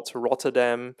 Fort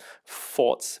Rotterdam,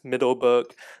 Fort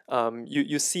Middelburg.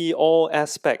 You see all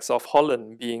aspects of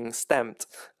Holland being stamped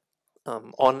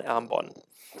on Ambon.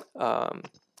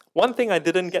 One thing I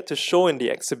didn't get to show in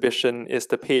the exhibition is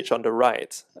the page on the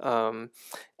right,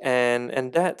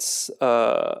 and that's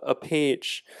a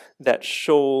page that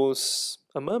shows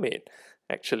a mermaid,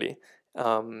 actually.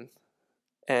 And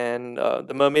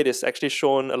the mermaid is actually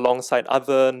shown alongside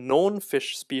other known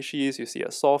fish species. You see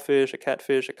a sawfish, a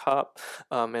catfish, a carp,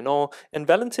 and all. And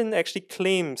Valentin actually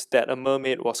claims that a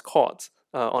mermaid was caught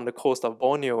on the coast of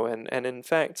Borneo, and in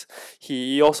fact,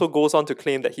 he also goes on to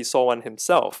claim that he saw one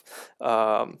himself.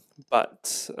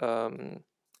 But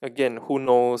again, who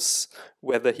knows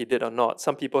whether he did or not?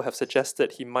 Some people have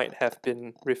suggested he might have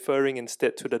been referring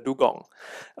instead to the dugong,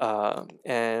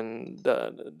 and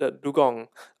the dugong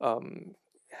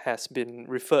has been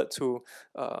referred to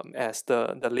as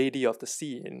the lady of the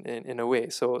sea in a way.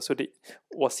 So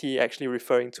was he actually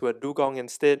referring to a dugong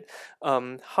instead?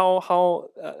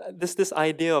 This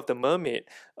idea of the mermaid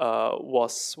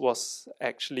was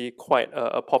actually quite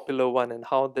a popular one, and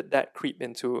how did that creep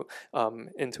into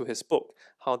his book?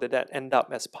 How did that end up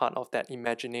as part of that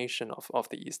imagination of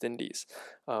the East Indies?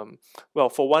 Well,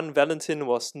 for one, Valentin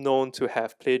was known to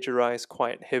have plagiarized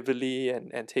quite heavily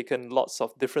and taken lots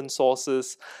of different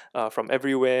sources from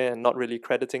everywhere and not really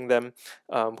crediting them.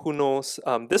 Who knows?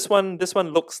 This one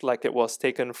looks like it was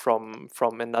taken from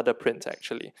another print,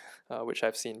 actually, which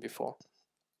I've seen before.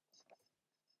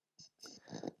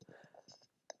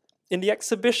 In the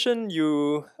exhibition,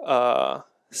 you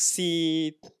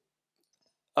see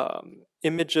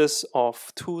images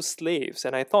of two slaves,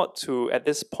 and I thought to at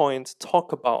this point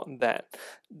talk about that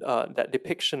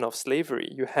depiction of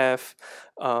slavery. You have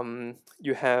on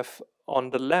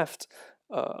the left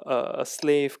a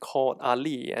slave called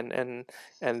Ali, and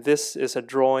this is a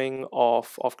drawing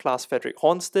of Claes Fredrik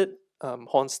Hornsted.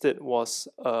 Hornsted was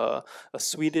a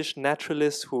Swedish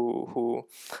naturalist who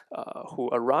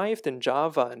arrived in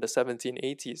Java in the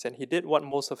 1780s, and he did what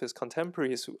most of his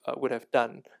contemporaries would have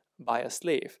done: buy a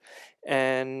slave,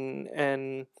 and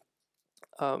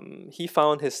he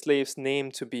found his slave's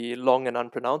name to be long and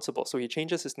unpronounceable, so he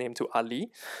changes his name to Ali,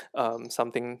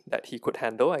 something that he could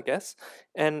handle, I guess.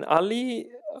 And Ali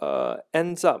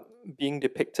ends up being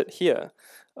depicted here,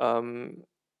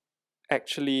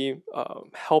 actually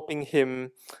helping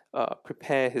him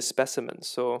prepare his specimens.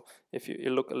 So if you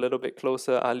look a little bit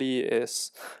closer, Ali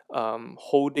is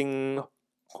holding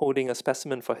a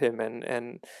specimen for him,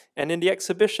 and in the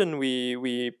exhibition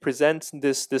we present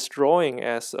this drawing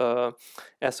as a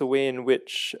way in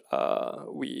which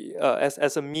we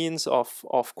as a means of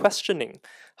questioning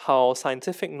how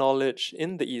scientific knowledge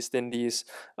in the East Indies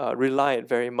relied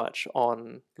very much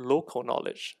on local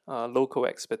knowledge, local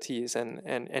expertise,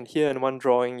 and here in one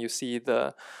drawing you see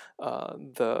the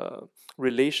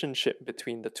relationship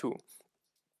between the two.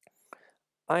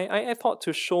 I thought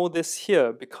to show this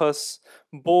here because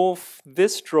both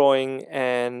this drawing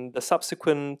and the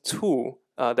subsequent two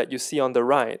that you see on the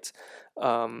right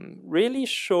really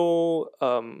show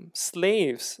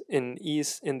slaves in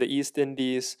the East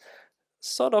Indies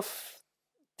sort of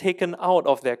taken out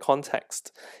of their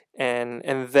context and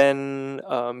then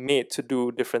made to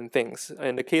do different things.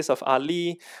 In the case of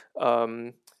Ali,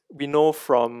 we know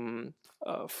from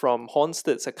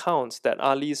Hornsted's accounts that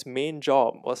Ali's main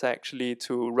job was actually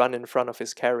to run in front of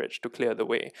his carriage to clear the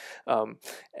way,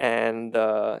 and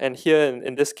here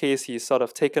in this case he's sort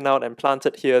of taken out and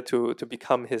planted here to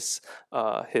become his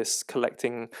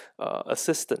collecting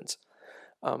assistant.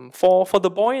 For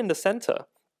the boy in the center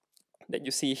that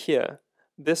you see here,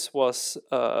 this was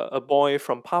a boy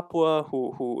from Papua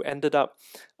who ended up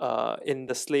in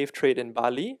the slave trade in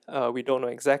Bali. We don't know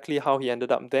exactly how he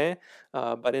ended up there,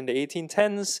 but in the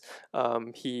 1810s,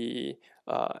 he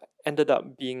ended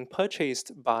up being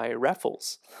purchased by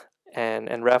Raffles.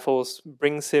 And Raffles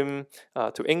brings him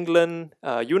to England.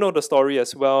 You know the story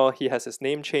as well. He has his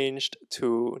name changed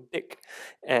to Dick,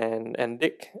 and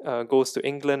Dick goes to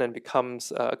England and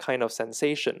becomes a kind of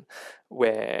sensation,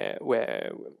 where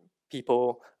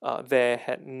People there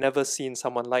had never seen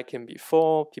someone like him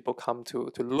before. People come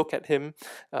to look at him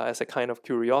as a kind of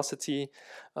curiosity.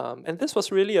 And this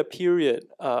was really a period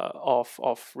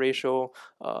of racial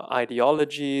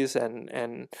ideologies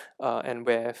and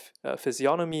where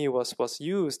physiognomy was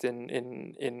used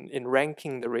in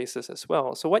ranking the races as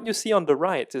well. So what you see on the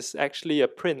right is actually a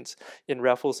print in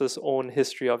Raffles's own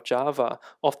History of Java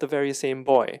of the very same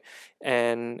boy,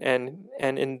 and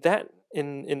in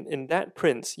that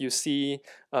print you see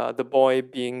the boy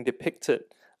being depicted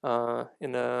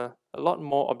in a lot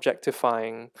more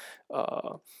objectifying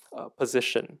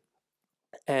position.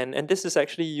 And this is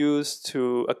actually used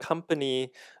to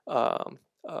accompany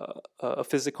a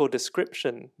physical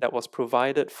description that was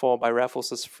provided for by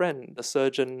Raffles's friend, the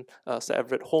surgeon Sir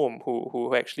Everett Home,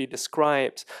 who actually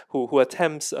describes, who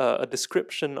attempts a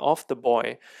description of the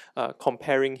boy,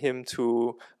 comparing him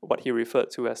to what he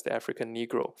referred to as the African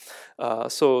Negro.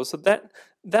 So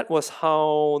that was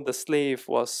how the slave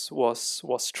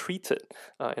was treated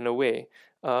in a way.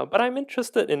 But I'm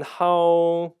interested in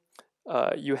how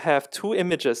you have two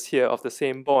images here of the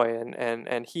same boy,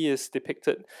 and he is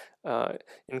depicted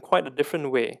in quite a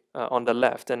different way on the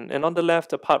left. And on the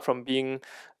left, apart from being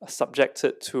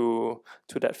subjected to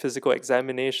that physical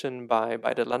examination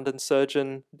by the London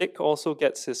surgeon, Dick also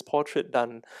gets his portrait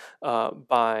done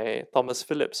by Thomas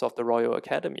Phillips of the Royal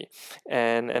Academy.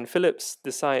 And Phillips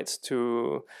decides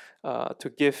to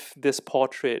give this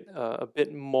portrait a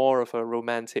bit more of a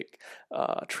romantic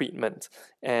treatment.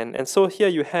 And so here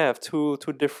you have two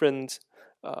different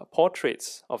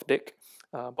portraits of Dick.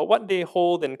 But what they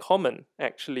hold in common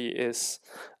actually is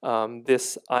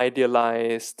this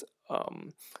idealized,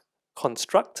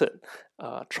 constructed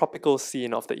tropical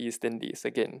scene of the East Indies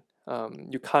again.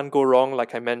 You can't go wrong,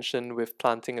 like I mentioned, with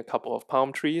planting a couple of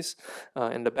palm trees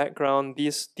in the background.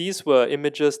 These were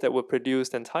images that were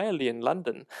produced entirely in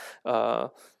London.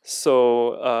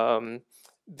 So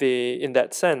they, in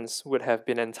that sense, would have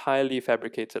been entirely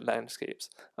fabricated landscapes.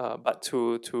 But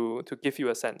to give you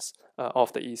a sense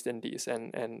of the East Indies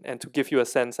and to give you a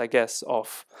sense, I guess,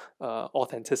 of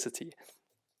authenticity.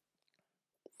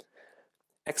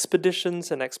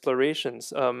 Expeditions and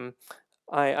explorations.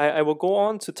 I will go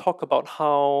on to talk about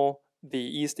how the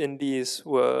East Indies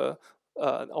were,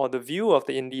 or the view of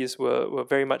the Indies were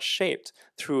very much shaped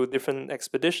through different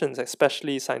expeditions,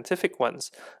 especially scientific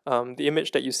ones. The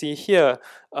image that you see here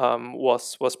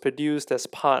was produced as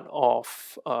part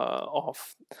of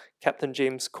Captain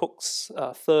James Cook's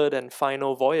third and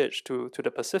final voyage to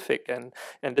the Pacific, and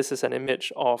this is an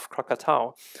image of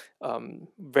Krakatau.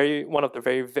 One of the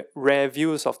very rare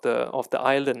views of the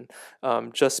island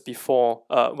just before,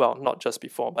 well, not just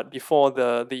before, but before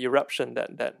the eruption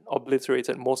that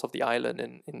obliterated most of the island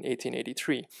in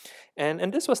 1883,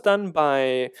 and this was done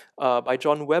by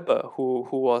John Webber, who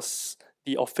was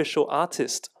the official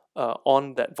artist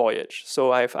on that voyage.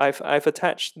 So I've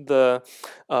attached a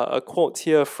quote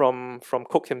here from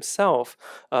Cook himself,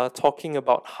 talking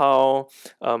about how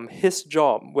his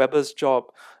job, Webber's job,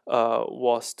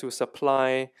 was to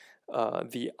supply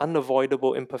the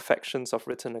unavoidable imperfections of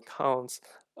written accounts.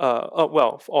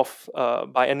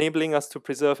 By enabling us to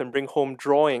preserve and bring home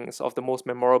drawings of the most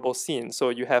memorable scenes. So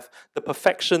you have the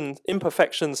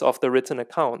imperfections of the written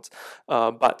account,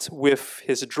 but with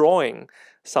his drawing,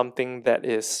 something that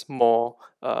is more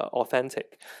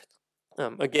authentic.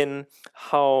 Again,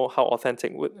 how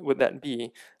authentic would that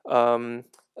be?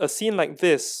 A scene like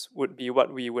this would be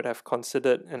what we would have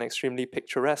considered an extremely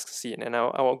picturesque scene, and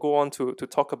I will go on to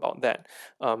talk about that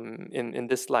in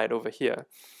this slide over here.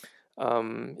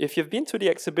 If you've been to the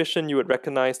exhibition, you would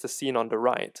recognize the scene on the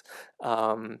right,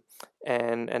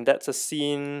 and that's a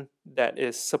scene that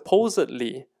is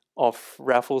supposedly of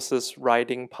Raffles's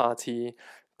riding party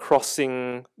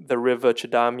crossing the river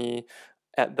Chidami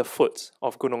at the foot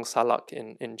of Gunung Salak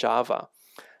in Java.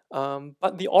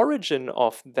 But the origin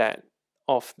of that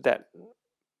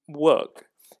work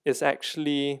is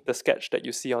actually the sketch that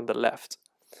you see on the left.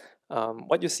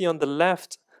 What you see on the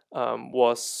left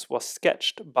was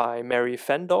sketched by Mary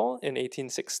Fendall in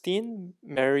 1816.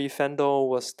 Mary Fendall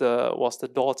was the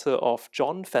daughter of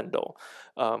John Fendall,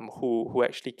 who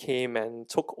actually came and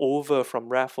took over from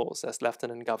Raffles as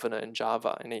lieutenant governor in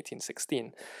Java in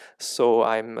 1816. So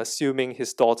I'm assuming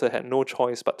his daughter had no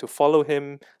choice but to follow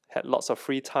him, had lots of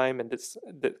free time, and did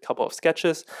a couple of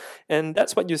sketches, and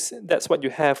that's what you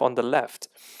have on the left.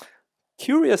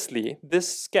 Curiously,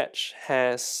 this sketch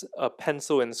has a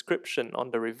pencil inscription on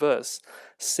the reverse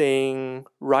saying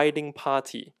riding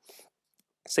party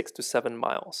 6 to 7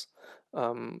 miles.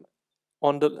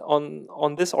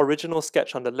 on this original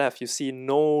sketch on the left, you see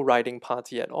no riding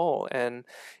party at all, and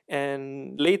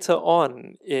later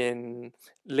on in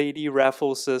Lady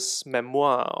Raffles's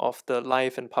memoir of the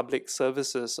life and public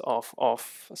services of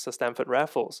Sir Stamford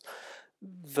Raffles,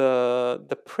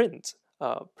 the print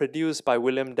produced by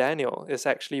William Daniel is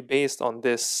actually based on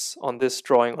this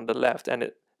drawing on the left, and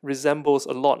it resembles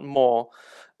a lot more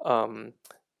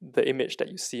the image that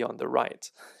you see on the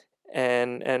right.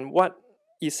 And what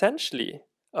essentially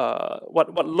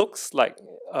what looks like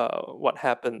what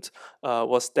happened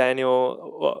was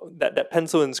Daniel, that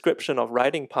pencil inscription of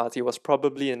riding party was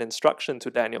probably an instruction to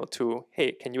Daniel to,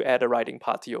 hey, can you add a riding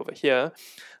party over here?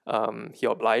 He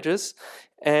obliges.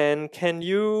 And can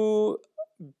you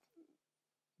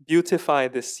beautify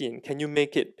this scene? Can you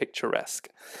make it picturesque?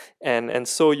 And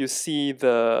so you see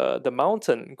the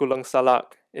mountain Gulang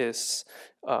Salak is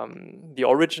the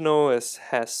original is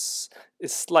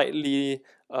slightly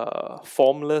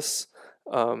formless.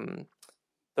 The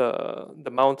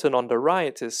mountain on the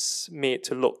right is made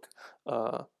to look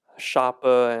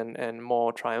sharper and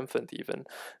more triumphant even.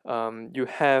 You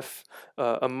have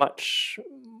a much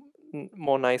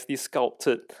more nicely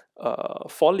sculpted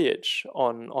foliage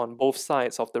on both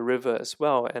sides of the river as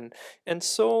well, and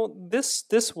so this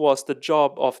was the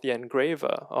job of the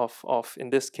engraver of in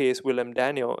this case William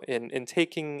Daniel in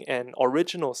taking an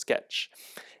original sketch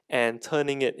and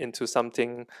turning it into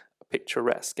something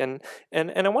picturesque. And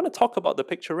I want to talk about the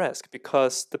picturesque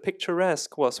because the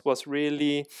picturesque was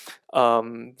really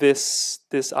this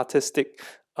artistic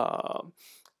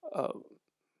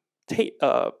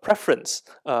preference,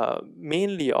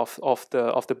 mainly of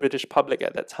the British public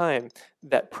at that time,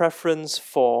 that preference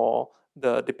for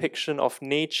the depiction of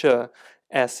nature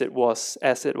as it was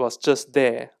just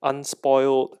there,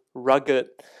 unspoiled, rugged,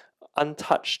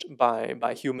 untouched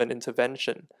by human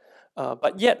intervention.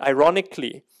 But yet,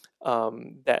 ironically,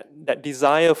 that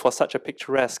desire for such a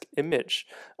picturesque image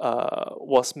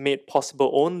was made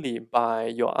possible only by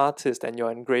your artist and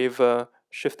your engraver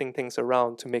shifting things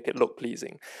around to make it look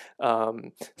pleasing.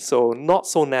 So not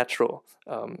so natural,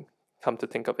 come to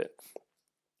think of it.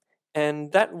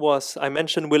 And that was, I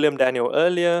mentioned William Daniel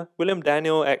earlier. William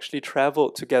Daniel actually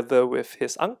traveled together with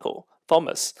his uncle,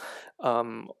 Thomas.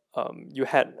 You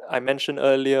had, I mentioned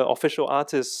earlier, official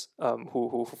artists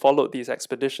who followed these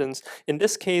expeditions. In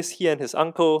this case, he and his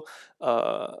uncle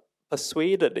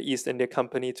persuaded the East India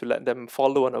Company to let them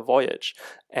follow on a voyage.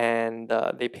 And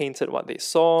they painted what they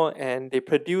saw, and they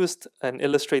produced an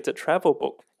illustrated travel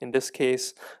book, in this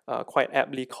case, quite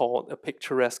aptly called A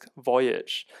Picturesque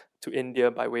Voyage to India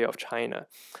by way of China.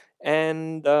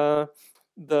 And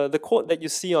the quote that you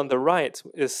see on the right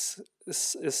is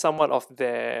somewhat of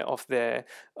their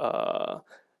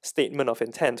statement of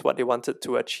intent, what they wanted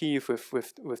to achieve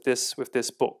with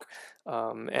this book,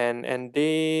 and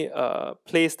they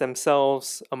place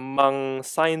themselves among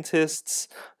scientists,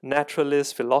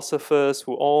 naturalists, philosophers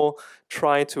who all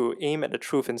try to aim at the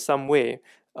truth in some way.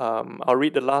 I'll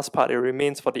read the last part. It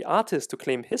remains for the artist to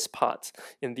claim his part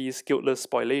in these guiltless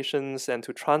spoliations and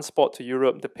to transport to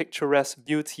Europe the picturesque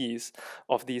beauties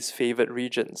of these favored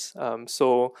regions.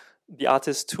 So the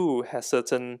artist too has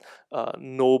certain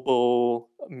noble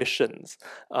missions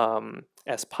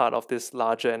as part of this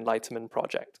larger enlightenment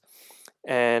project.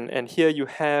 And here you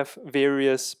have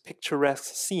various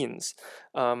picturesque scenes.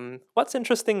 What's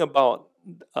interesting about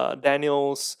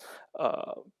Daniel's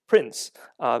prints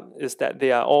is that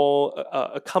they are all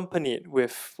accompanied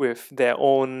with their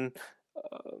own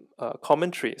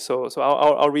commentary. So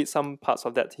I'll read some parts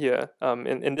of that here.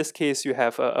 In this case, you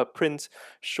have a print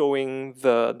showing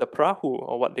the prahu,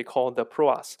 or what they call the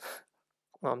proas,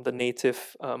 the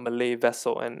native Malay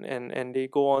vessel, and they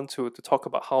go on to talk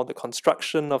about how the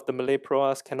construction of the Malay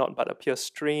proas cannot but appear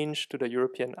strange to the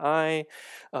European eye.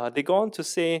 They go on to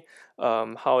say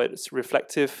how it's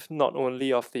reflective not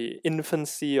only of the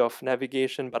infancy of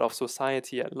navigation but of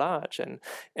society at large, and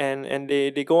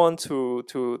they go on to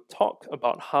talk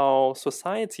about how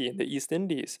society in the East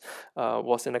Indies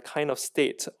was in a kind of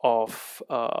state of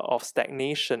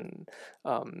stagnation.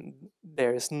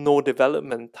 There is no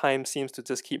development. Time seems to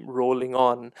just keep rolling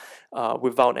on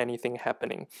without anything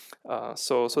happening.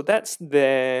 So that's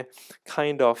their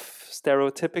kind of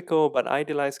stereotypical but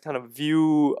idealized kind of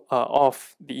view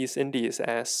of the East Indies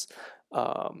as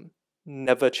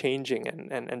never changing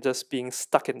and just being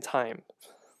stuck in time.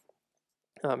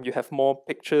 You have more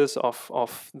pictures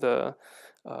of the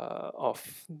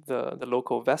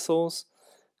local vessels.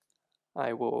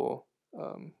 I will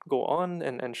go on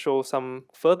and show some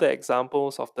further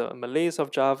examples of the Malays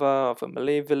of Java, of a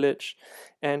Malay village.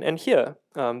 And here,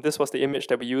 this was the image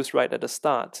that we used right at the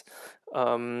start.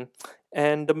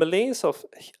 And the Malays of,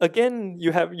 again,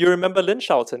 you remember Lin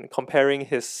Shelton comparing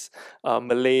his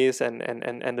Malays and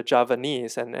the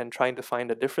Javanese and trying to find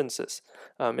the differences.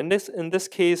 In this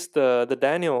case, the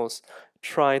Daniels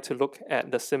try to look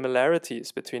at the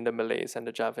similarities between the Malays and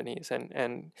the Javanese,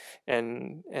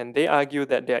 and they argue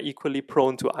that they are equally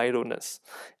prone to idleness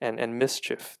and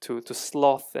mischief, to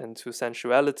sloth and to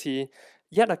sensuality,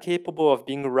 yet are capable of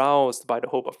being roused by the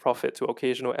hope of profit to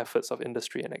occasional efforts of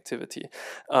industry and activity.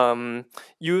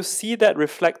 You see that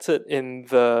reflected in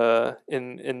the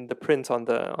print on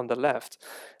the left.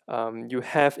 You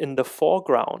have in the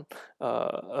foreground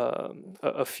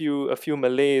a few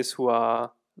Malays who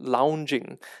are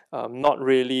lounging, not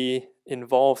really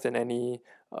involved in any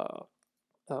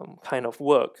kind of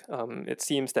work. It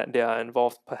seems that they are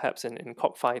involved perhaps in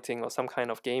cockfighting or some kind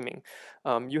of gaming.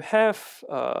 You have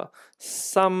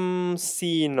some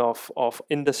scene of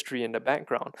industry in the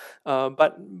background,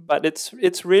 but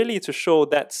it's really to show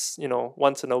that's,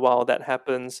 once in a while that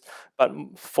happens, but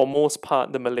for most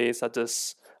part the Malays are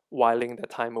just whiling their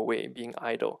time away, being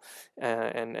idle,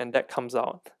 and that comes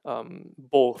out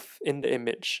both in the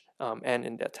image and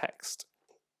in their text.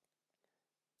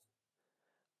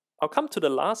 I'll come to the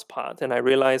last part, and I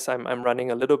realize I'm running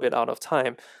a little bit out of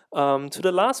time. To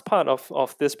the last part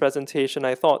of this presentation,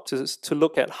 I thought to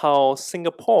look at how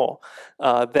Singapore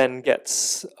then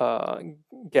gets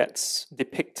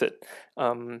depicted.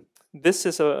 This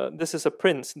is a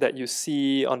print that you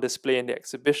see on display in the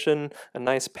exhibition, a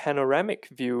nice panoramic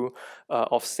view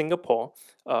of Singapore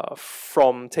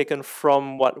taken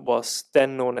from what was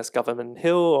then known as Government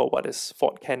Hill, or what is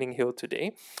Fort Canning Hill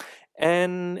today.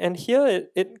 And here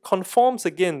it conforms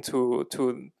again to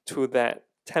that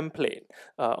template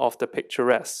of the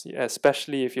picturesque,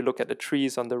 especially if you look at the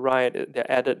trees on the right. They're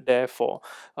added there for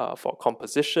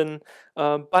composition,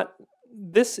 but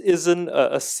this isn't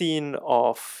a scene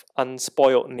of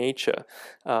unspoiled nature.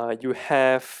 You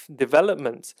have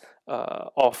development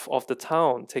of the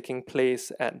town taking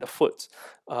place at the foot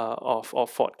of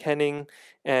Fort Canning,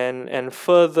 and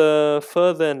further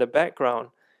in the background,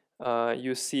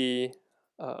 you see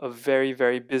a very,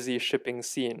 very busy shipping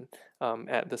scene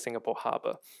at the Singapore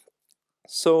harbour.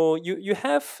 So you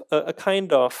have a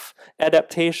kind of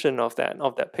adaptation of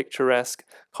that picturesque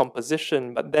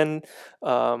composition, but then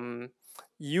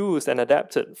used and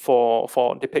adapted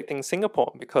for depicting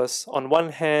Singapore, because on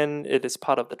one hand it is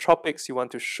part of the tropics. You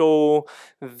want to show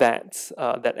that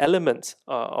that element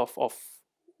of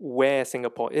where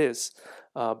Singapore is,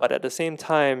 but at the same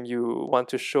time you want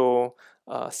to show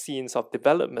scenes of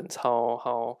development,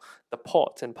 how the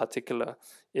port in particular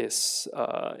is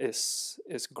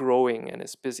growing and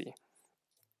is busy.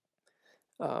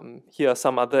 Here are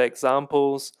some other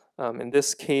examples. In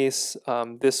this case,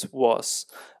 this was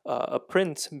a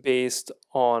print based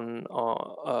on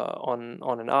an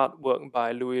artwork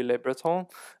by Louis Le Breton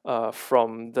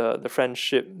from the French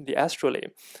ship the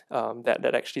Astrolabe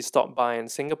that actually stopped by in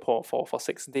Singapore for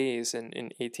 6 days in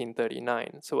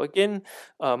 1839. So again,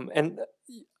 and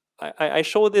I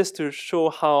show this to show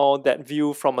how that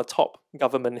view from atop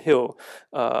Government Hill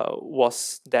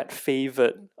was that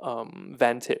favored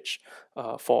vantage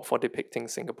for depicting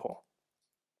Singapore.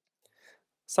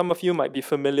 Some of you might be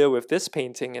familiar with this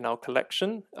painting in our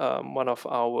collection, one of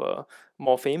our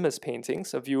more famous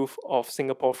paintings, a view of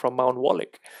Singapore from Mount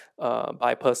Wallach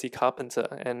by Percy Carpenter.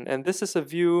 And this is a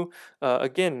view,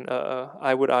 again,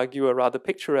 I would argue a rather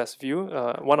picturesque view,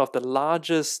 one of the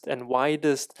largest and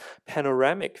widest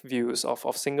panoramic views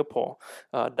of Singapore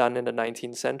done in the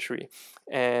 19th century.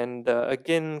 And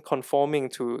again, conforming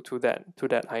to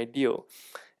that ideal.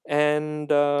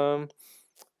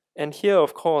 And here,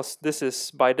 of course,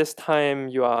 by this time,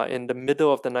 you are in the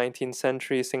middle of the 19th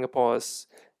century. Singapore is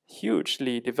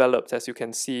hugely developed, as you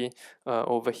can see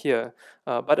over here.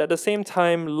 But at the same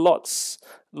time, lots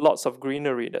of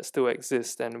greenery that still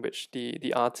exists, and which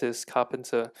the artist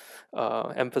Carpenter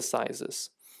emphasizes.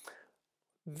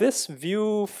 This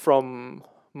view from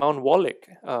Mount Wallach,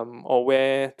 or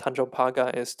where Tanjong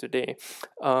Pagar is today,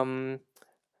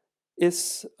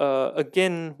 is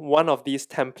again one of these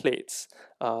templates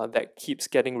that keeps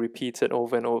getting repeated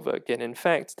over and over again. In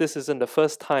fact, this isn't the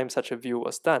first time such a view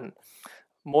was done.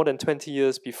 More than 20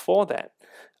 years before that,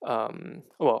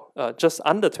 just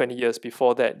under 20 years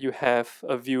before that, you have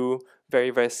a view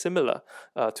very, very similar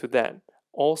to that,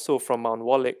 also from Mount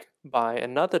Wallach, by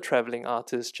another traveling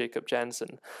artist, Jacob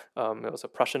Jansen. It was a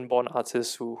Prussian-born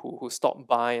artist who stopped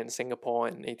by in Singapore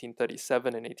in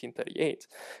 1837 and 1838.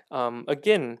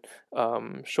 Again,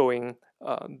 showing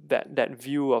that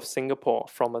view of Singapore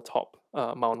from atop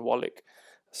Mount Wollik.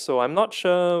 So I'm not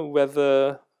sure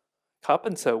whether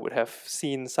Carpenter would have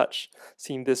seen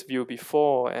this view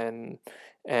before and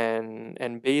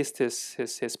based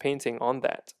his painting on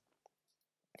that.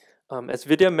 As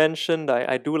Vidya mentioned,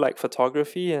 I do like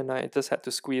photography, and I just had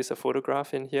to squeeze a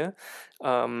photograph in here.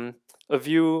 A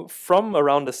view from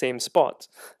around the same spot.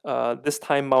 This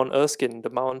time Mount Erskine,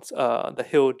 the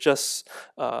hill just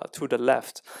to the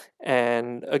left.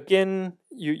 And again,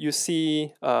 you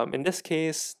see, in this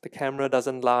case, the camera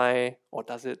doesn't lie, or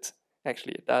does it?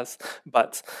 Actually, it does,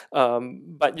 but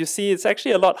you see, it's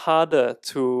actually a lot harder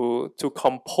to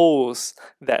compose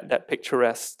that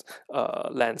picturesque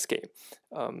landscape.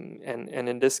 And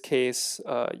in this case,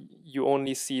 you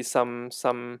only see some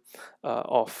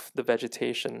of the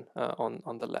vegetation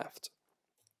on the left.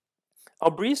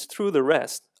 I'll breeze through the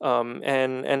rest,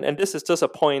 and this is just a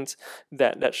point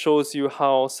that shows you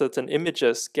how certain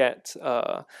images get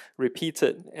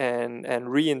repeated and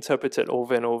reinterpreted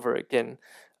over and over again.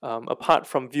 Apart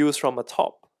from views from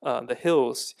atop the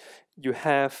hills, you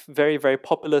have very, very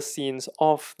popular scenes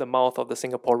of the mouth of the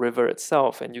Singapore River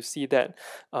itself. And you see that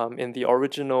in the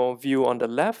original view on the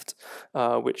left,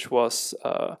 which was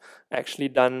actually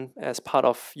done as part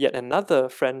of yet another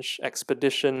French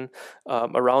expedition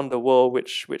around the world,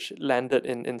 which landed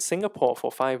in Singapore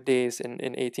for 5 days in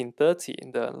 1830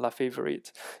 in the La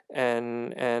Favorite.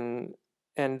 And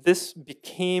this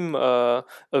became a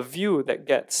view that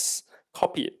gets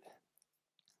copied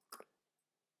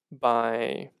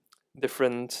by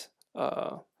different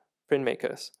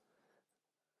printmakers,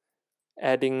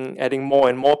 adding more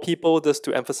and more people just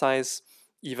to emphasize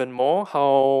even more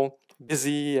how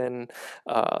busy and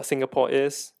Singapore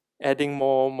is, adding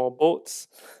more boats,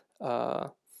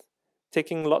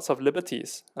 taking lots of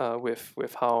liberties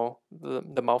with how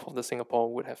the mouth of the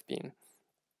Singapore would have been.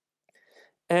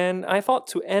 And I thought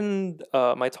to end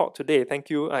my talk today, thank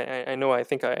you. I know I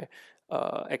think I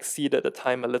exceeded the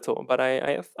time a little, but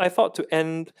I thought to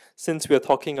end, since we're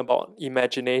talking about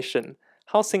imagination,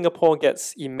 how Singapore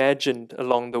gets imagined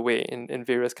along the way in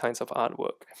various kinds of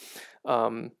artwork.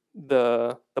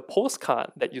 The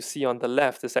postcard that you see on the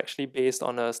left is actually based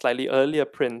on a slightly earlier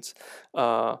print,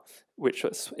 which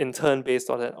was in turn based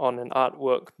on an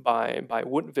artwork by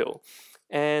Woodville.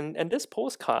 And this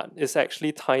postcard is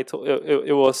actually titled.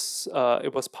 It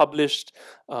was published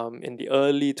in the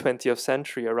early 20th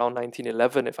century, around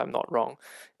 1911, if I'm not wrong,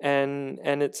 and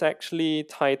it's actually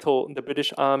titled "The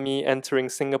British Army Entering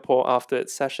Singapore After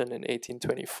Its Session in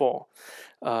 1824."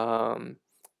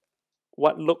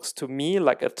 What looks to me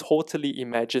like a totally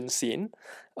imagined scene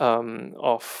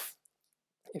of.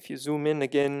 If you zoom in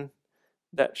again,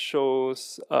 that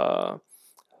shows.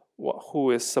 Who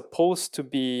is supposed to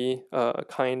be a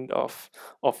kind of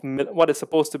what is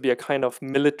supposed to be a kind of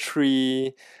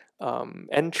military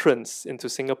entrance into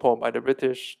Singapore by the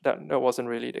British. That wasn't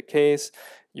really the case.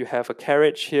 You have a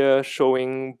carriage here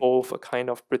showing both a kind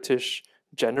of British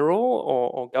general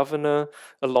or governor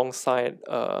alongside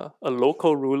a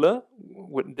local ruler.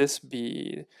 Would this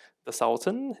be the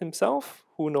Sultan himself?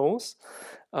 Who knows?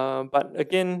 But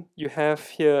again, you have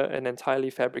here an entirely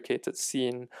fabricated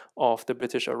scene of the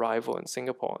British arrival in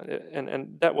Singapore,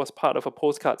 and that was part of a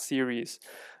postcard series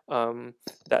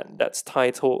that's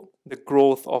titled "The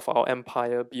Growth of Our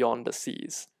Empire Beyond the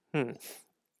Seas."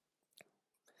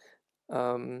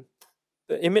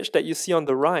 The image that you see on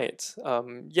the right,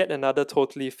 yet another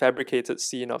totally fabricated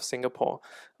scene of Singapore,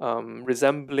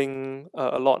 resembling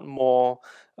a lot more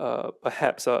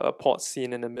perhaps a port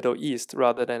scene in the Middle East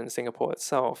rather than in Singapore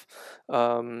itself.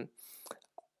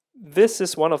 This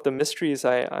is one of the mysteries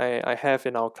I have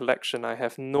in our collection. I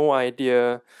have no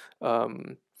idea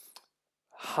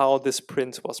how this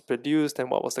print was produced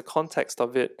and what was the context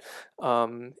of it.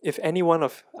 If any one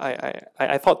of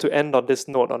I thought to end on this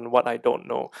note on what I don't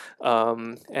know,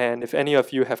 and if any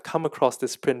of you have come across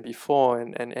this print before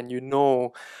and you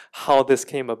know how this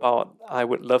came about, I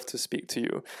would love to speak to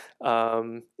you.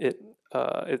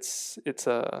 It's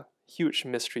a huge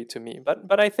mystery to me,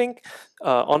 but I think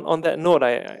on that note,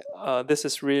 this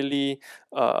is really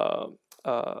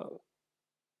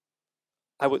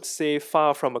I would say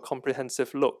far from a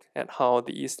comprehensive look at how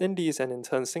the East Indies and in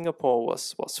turn Singapore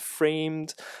was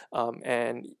framed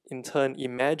and in turn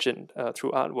imagined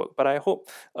through artwork. But I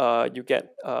hope you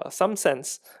get some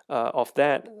sense of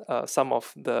that, some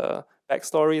of the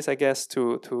backstories, I guess,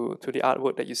 to the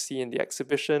artwork that you see in the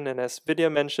exhibition. And as Vidya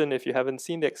mentioned, if you haven't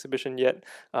seen the exhibition yet,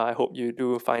 I hope you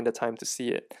do find the time to see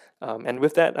it. And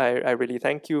with that, I really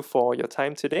thank you for your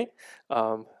time today.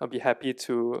 I'll be happy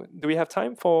to. Do we have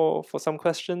time for some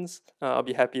questions? I'll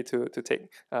be happy to take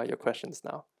your questions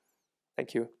now.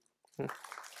 Thank you. Mm,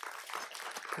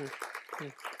 mm,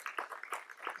 mm,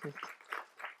 mm.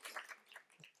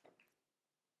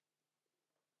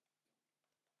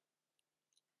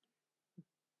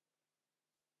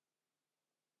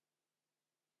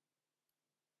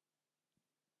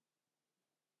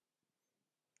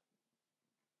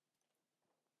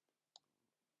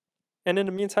 And in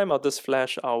the meantime, I'll just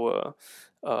flash our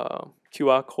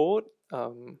QR code.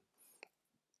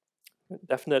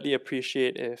 Definitely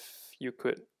appreciate if you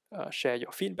could share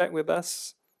your feedback with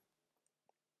us.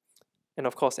 And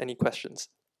of course, any questions.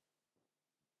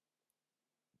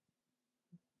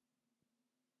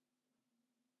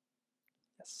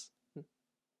 Yes.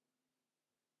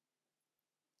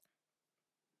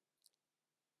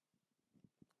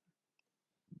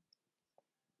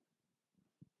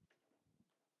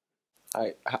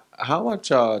 How much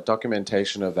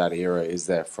documentation of that era is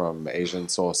there from Asian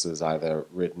sources, either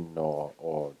written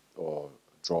or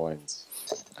drawings?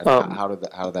 And how did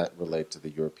that relate to the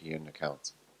European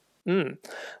accounts? Mm.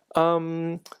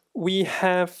 We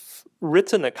have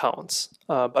written accounts,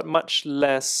 but much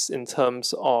less in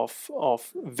terms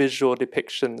of visual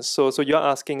depictions. So you're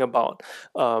asking about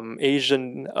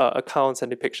Asian accounts and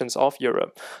depictions of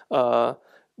Europe.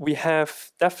 We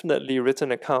have definitely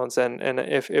written accounts, and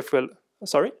if we're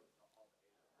sorry.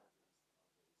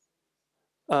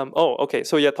 Oh, okay.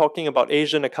 So you're talking about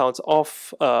Asian accounts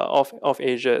of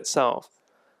Asia itself.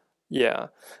 Yeah.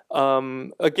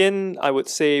 Again, I would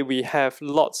say we have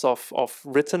lots of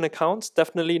written accounts,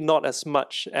 definitely not as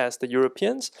much as the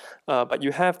Europeans, but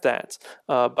you have that.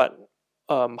 But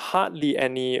hardly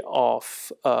any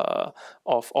of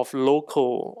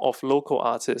local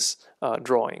artists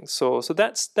drawings. So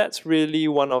that's really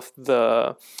one of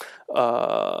the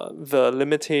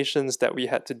limitations that we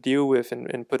had to deal with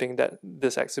in putting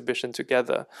this exhibition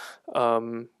together,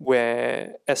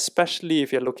 where especially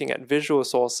if you're looking at visual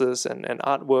sources and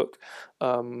artwork,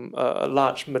 a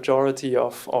large majority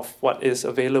of what is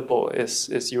available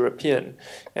is European,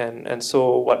 and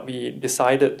so what we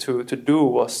decided to do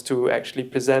was to actually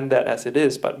present that as it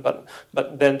is, but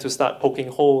then to start poking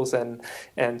holes and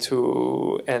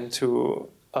to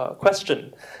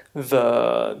question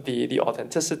the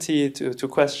authenticity, to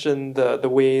question the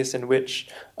ways in which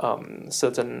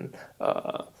certain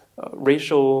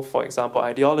racial, for example,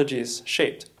 ideologies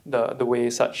shaped the way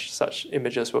such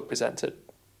images were presented.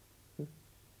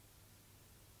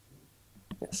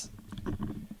 Yes.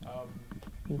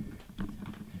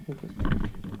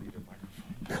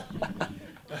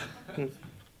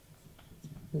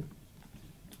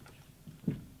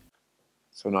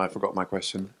 So now I forgot my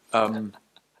question.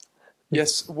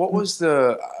 Yes, what was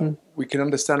the? We can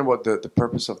understand what the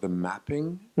purpose of the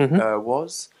mapping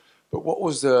was, but what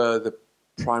was the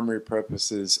primary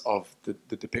purposes of the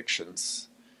depictions?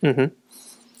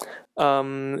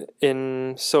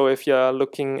 So if you're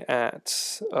looking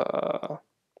at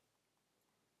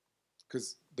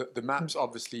because the maps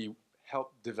obviously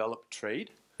help develop trade.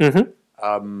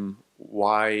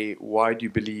 Why do you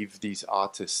believe these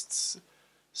artists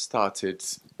started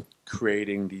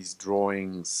creating these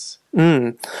drawings?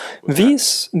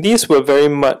 These were very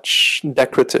much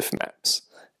decorative maps,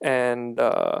 and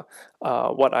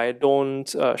what I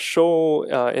don't show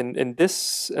in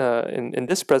this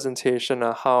presentation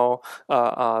are how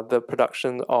the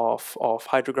production of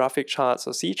hydrographic charts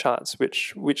or sea charts,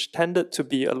 which tended to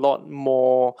be a lot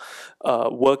more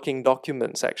working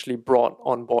documents actually brought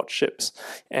on board ships,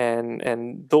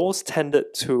 and those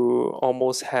tended to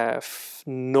almost have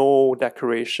no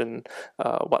decoration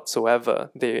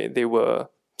whatsoever. They were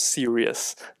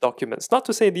serious documents. Not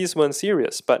to say these weren't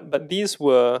serious, but these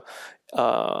were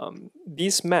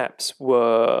these maps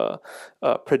were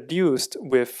produced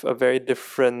with a very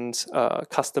different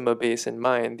customer base in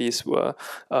mind. These were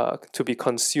to be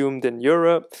consumed in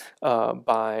Europe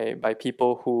by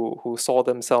people who saw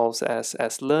themselves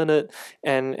as learned,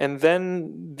 and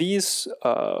then these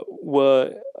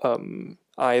were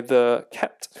either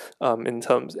kept in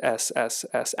terms as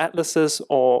atlases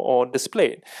or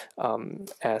displayed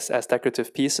as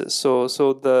decorative pieces. So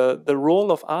the role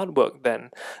of artwork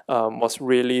then was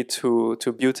really to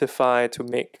beautify, to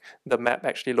make the map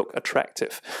actually look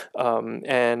attractive.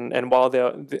 And while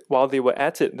they were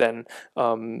at it, then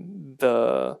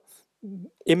the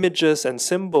images and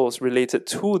symbols related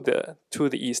to the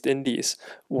East Indies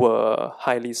were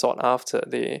highly sought after.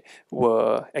 They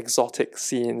were exotic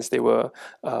scenes. They were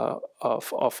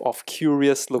of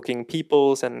curious looking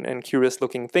peoples and curious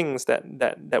looking things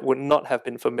that would not have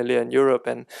been familiar in Europe,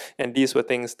 and these were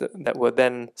things that were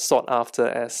then sought after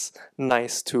as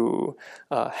nice to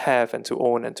have and to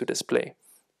own and to display.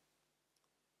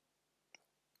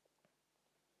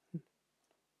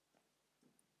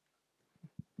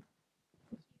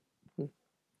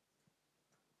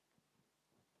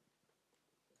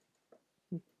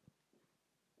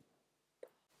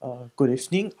 Good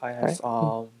evening. I have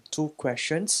two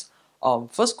questions.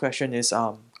 First question is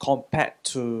compared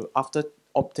to after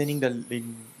obtaining the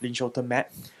Linschoten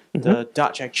map, the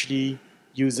Dutch actually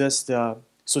uses the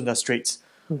Sunda Straits,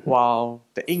 while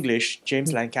the English,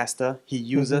 James Lancaster, he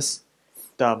uses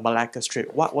the Malacca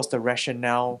Strait. What was the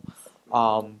rationale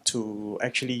to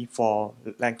actually for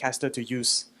Lancaster to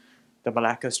use the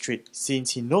Malacca Strait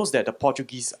since he knows that the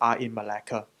Portuguese are in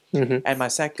Malacca? And my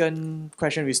second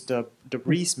question is the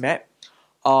Breeze map.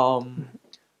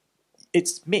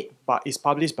 It's made but it's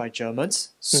published by Germans.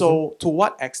 So to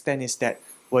what extent is that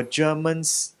were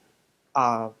Germans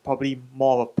probably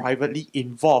more privately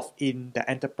involved in the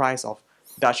enterprise of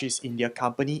Dutch East India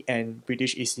Company and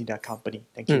British East India Company?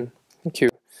 Thank you. Thank you.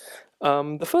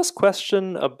 The first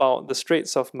question about the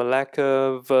Straits of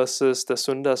Malacca versus the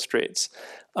Sunda Straits.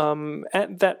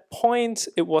 At that point,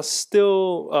 it was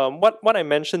still what I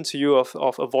mentioned to you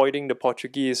of avoiding the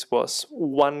Portuguese was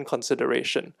one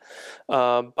consideration.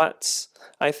 But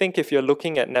I think if you're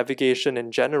looking at navigation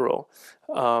in general,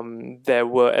 there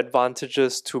were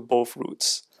advantages to both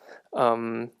routes.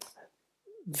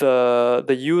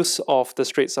 The use of the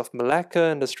Straits of Malacca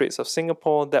and the Straits of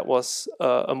Singapore, that was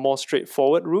a more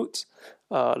straightforward route,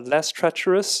 less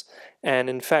treacherous, and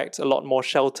in fact a lot more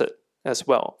sheltered as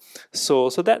well. So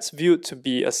that's viewed to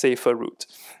be a safer route.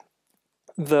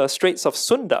 The Straits of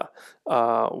Sunda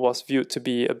was viewed to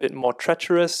be a bit more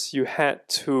treacherous. You had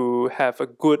to have a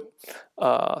good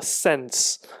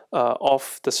sense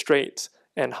of the strait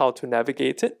and how to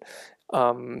navigate it.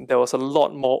 There was a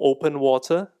lot more open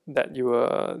water that you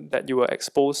were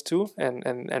exposed to,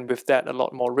 and with that a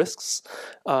lot more risks.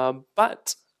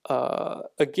 But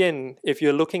again, if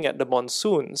you're looking at the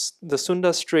monsoons, the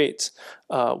Sunda Strait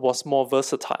was more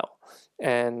versatile,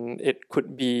 and it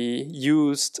could be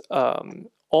used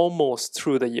almost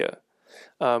through the year.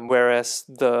 Whereas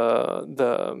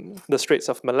the Straits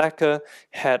of Malacca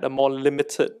had a more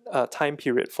limited time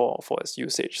period for its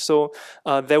usage. So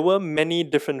there were many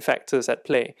different factors at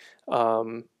play,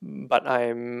 but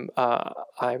I'm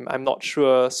not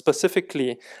sure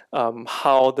specifically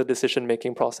how the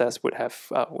decision-making process would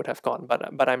have gone.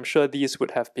 But I'm sure these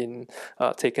would have been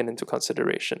taken into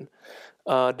consideration.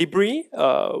 Debris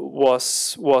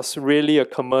was really a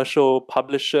commercial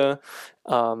publisher.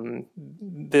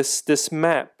 This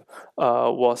map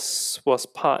was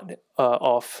part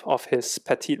of his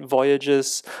Petite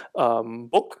Voyages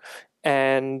book,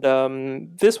 and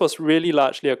this was really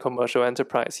largely a commercial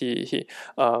enterprise.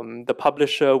 The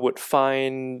publisher would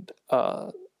find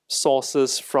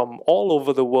sources from all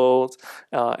over the world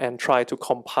and try to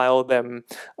compile them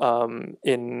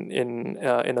in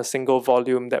a single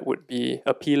volume that would be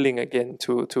appealing again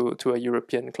to a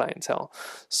European clientele.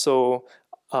 So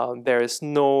there is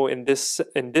no, in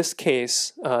this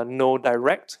case, no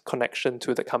direct connection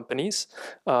to the companies,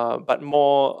 but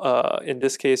more in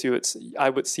this case, I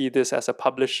would see this as a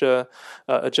publisher,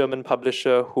 a German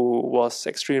publisher who was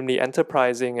extremely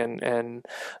enterprising and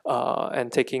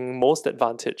taking most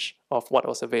advantage of what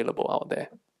was available out there.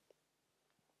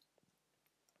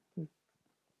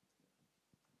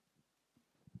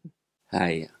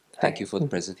 Hi, thank you for the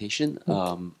presentation.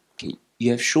 Okay,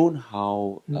 you have shown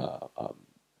how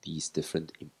these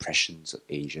different impressions of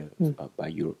Asia by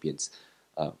Europeans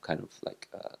kind of like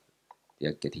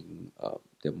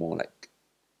they're more like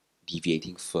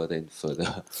deviating further and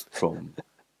further from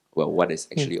what is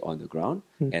actually on the ground,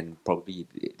 and probably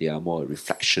they are more a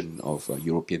reflection of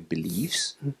European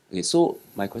beliefs. Okay, so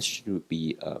my question would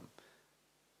be,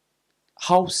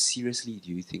 how seriously do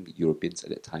you think Europeans at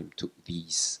that time took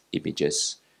these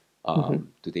images?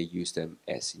 Do they use them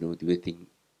as, do they think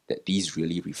that these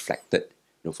really reflected,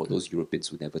 for those Europeans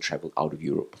who never traveled out of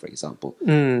Europe, for example,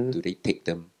 do they take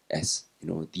them as,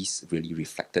 these really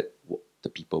reflected what the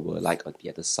people were like on the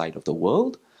other side of the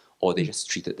world? Or they just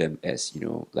treated them as,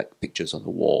 like pictures on the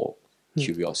wall,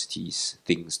 curiosities,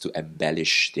 things to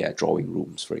embellish their drawing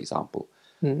rooms, for example?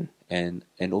 And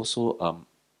also,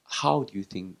 how do you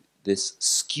think this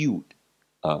skewed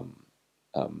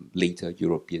later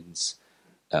Europeans'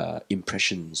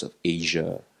 impressions of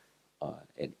Asia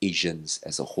and Asians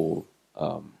as a whole,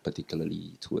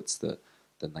 particularly towards the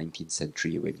 19th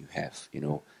century, when you have,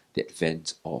 the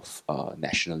advent of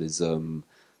nationalism,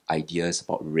 ideas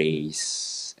about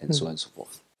race, and so on and so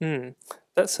forth?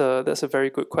 That's a very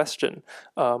good question.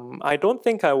 I don't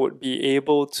think I would be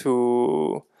able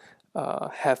to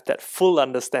have that full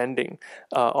understanding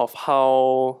of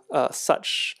how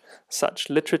such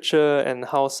literature and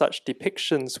how such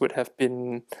depictions would have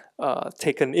been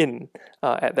taken in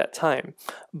at that time.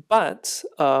 But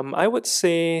I would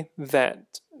say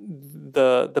that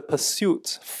the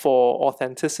pursuit for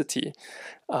authenticity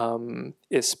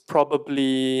is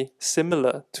probably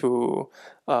similar to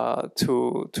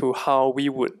how we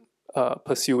would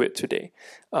pursue it today.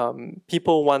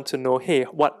 People want to know, hey,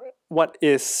 what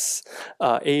is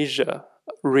Asia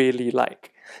really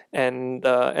like? And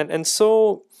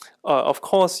so of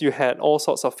course you had all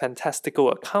sorts of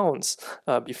fantastical accounts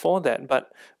before that,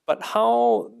 but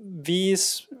how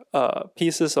these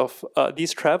pieces of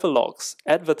these travelogues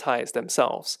advertise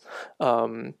themselves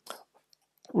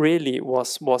really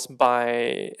was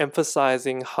by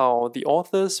emphasizing how the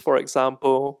authors, for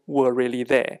example, were really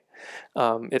there.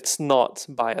 It's not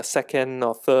by a second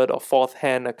or third or fourth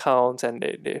hand account and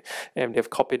they've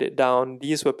copied it down.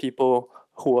 These were people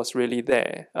who was really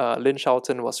there. Lin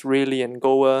Shelton was really in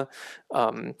Goa.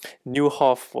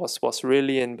 Newhoff was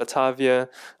really in Batavia.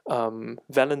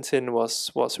 Valentin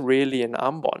was really in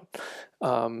Ambon.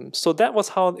 So that was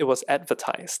how it was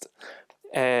advertised.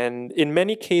 And in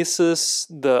many cases,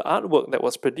 the artwork that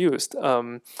was produced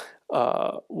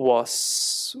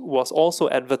was also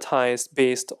advertised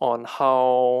based on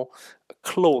how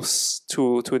close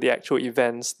to the actual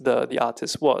events the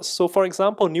artist was. So, for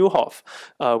example, Newhoff,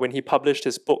 when he published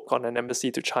his book on an embassy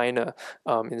to China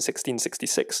in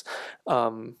 1666,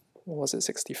 was it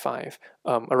 65?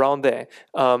 Around there,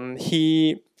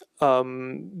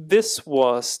 this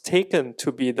was taken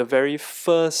to be the very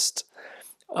first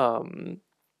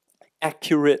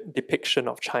accurate depiction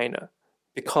of China,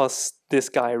 because this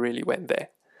guy really went there.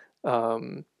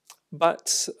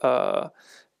 But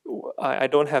I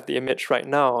don't have the image right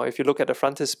now. If you look at the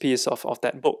frontispiece of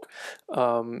that book,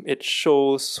 it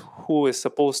shows who is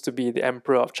supposed to be the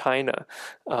Emperor of China.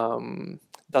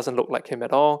 Doesn't look like him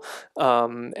at all.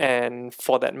 And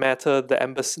for that matter,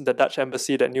 the Dutch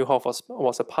embassy that Newhoff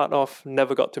was a part of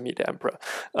never got to meet the emperor.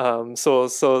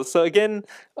 So again,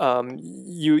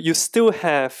 you still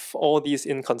have all these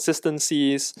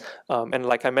inconsistencies. And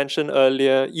like I mentioned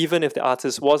earlier, even if the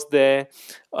artist was there,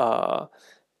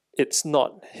 it's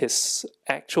not his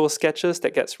actual sketches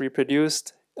that gets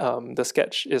reproduced. The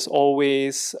sketch is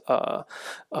always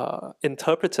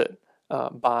interpreted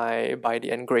by the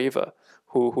engraver,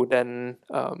 who then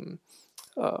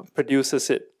produces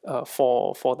it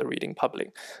for the reading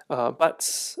public.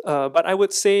 But I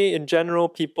would say in general,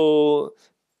 people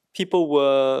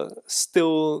were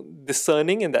still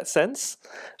discerning in that sense,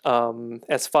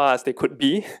 as far as they could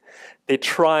be. They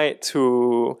tried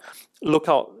to look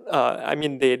out.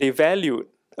 They valued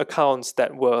accounts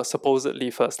that were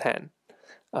supposedly firsthand.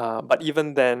 But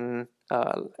even then,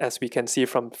 as we can see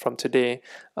from today,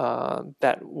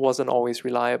 that wasn't always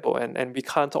reliable, and we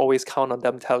can't always count on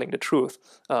them telling the truth.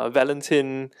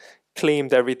 Valentin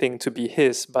claimed everything to be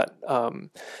his, but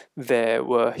there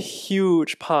were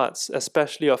huge parts,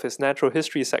 especially of his natural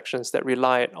history sections, that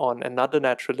relied on another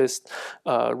naturalist,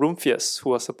 Rumphius, who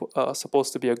was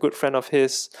supposed to be a good friend of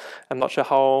his. I'm not sure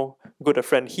how good a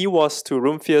friend he was to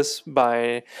Rumphius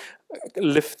by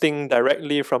lifting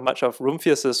directly from much of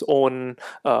Rumphius's own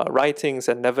writings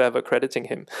and never ever crediting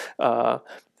him.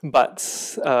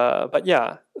 But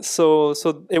yeah, so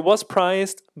it was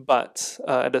prized, but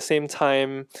at the same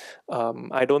time,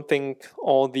 I don't think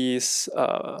all these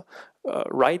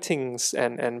writings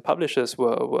and publishers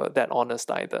were that honest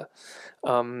either.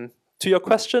 To your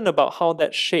question about how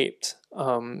that shaped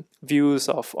views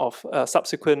of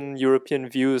subsequent European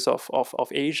views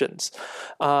of Asians,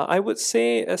 I would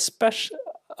say especially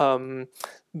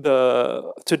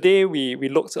today we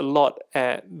looked a lot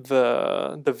at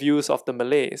the views of the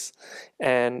Malays,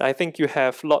 and I think you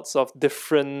have lots of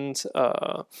different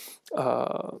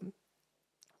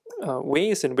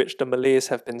ways in which the Malays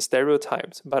have been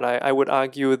stereotyped, but I would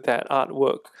argue that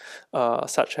artwork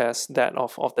such as that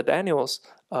of the Daniels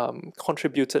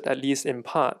contributed, at least in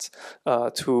part,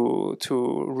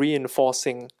 to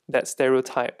reinforcing that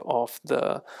stereotype of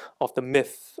the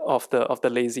myth of the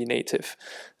lazy native.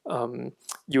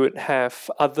 You would have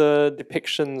other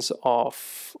depictions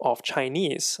of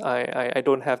Chinese. I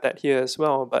don't have that here as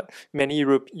well, but many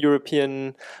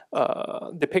European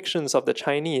depictions of the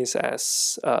Chinese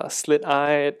as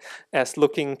slit-eyed, as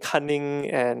looking cunning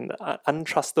and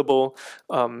untrustable,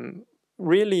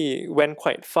 really went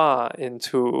quite far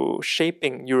into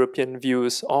shaping European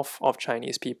views of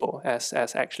Chinese people as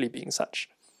actually being such.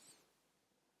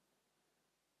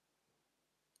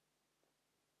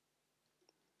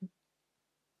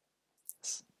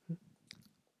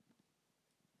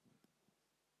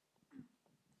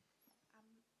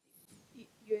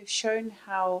 You've shown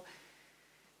how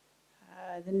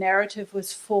the narrative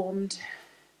was formed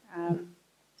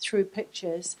through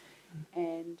pictures,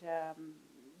 and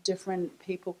different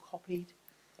people copied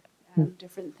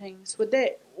different things. Would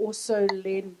that also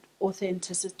lend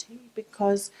authenticity?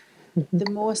 Because the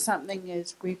more something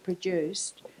is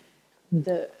reproduced,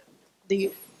 the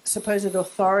supposed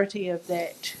authority of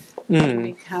that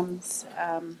becomes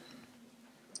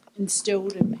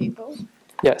instilled in people.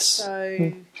 Yes.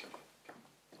 So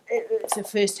it's a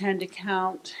first-hand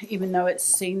account, even though it's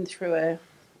seen through a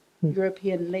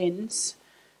European lens.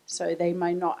 So they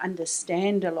may not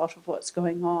understand a lot of what's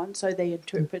going on, so they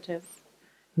interpret it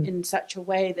in such a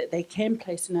way that they can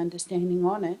place an understanding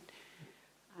on it.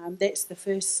 That's the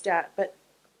first start. But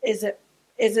as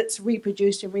it's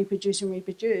reproduced and reproduced and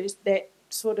reproduced, that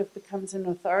sort of becomes an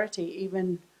authority,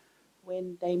 even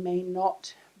when they may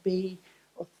not be,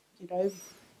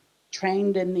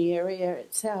 trained in the area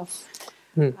itself.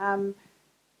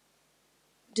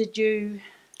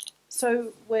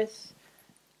 So with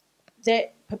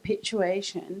that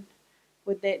perpetuation,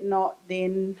 would that not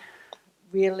then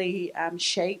really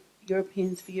shape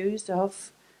Europeans' views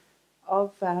of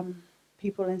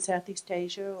people in Southeast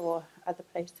Asia or other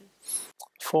places?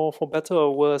 For better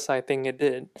or worse, I think it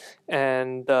did.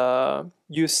 And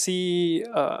you see,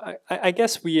 I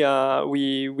guess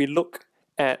we look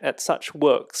at such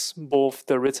works, both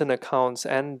the written accounts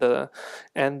and the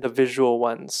visual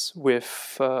ones,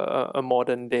 with a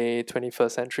modern day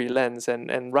 21st century lens,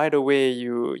 and right away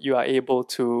you are able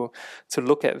to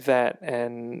look at that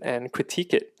and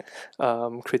critique it,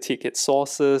 critique its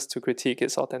sources, to critique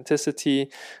its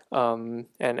authenticity, and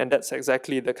that's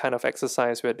exactly the kind of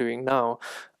exercise we're doing now.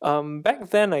 Back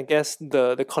then, I guess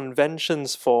the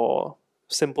conventions for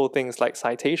simple things like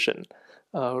citation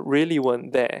really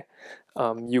weren't there.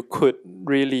 You could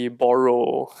really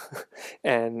borrow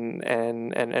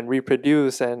and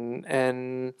reproduce,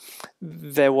 and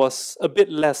there was a bit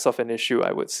less of an issue,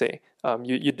 I would say.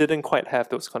 You didn't quite have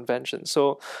those conventions,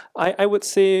 so I would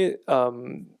say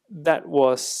that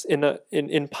was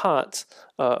in part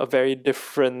a very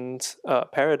different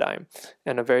paradigm,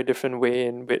 and a very different way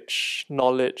in which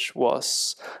knowledge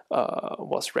was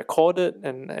recorded,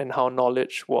 and how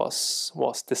knowledge was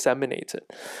disseminated.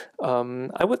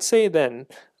 I would say then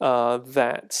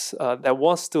that there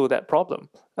was still that problem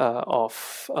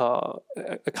of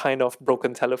a kind of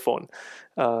broken telephone.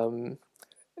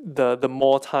 The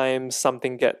more times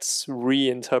something gets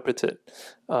reinterpreted,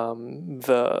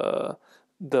 the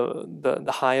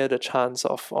higher the chance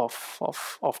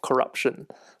of corruption,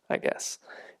 I guess.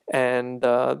 And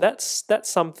that's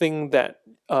something that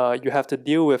you have to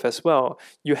deal with as well.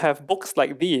 You have books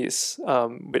like these,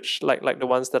 which like the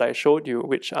ones that I showed you,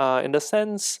 which are in a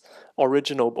sense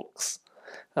original books.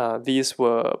 These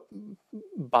were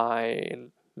by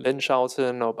Lin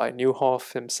Shelton or by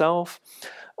Newhoff himself,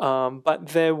 but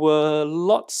there were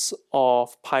lots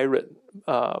of pirated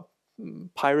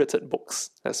books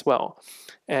as well,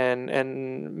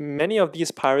 and many of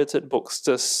these pirated books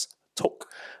just took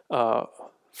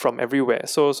from everywhere.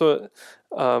 So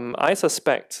I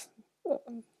suspect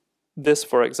this,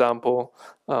 for example,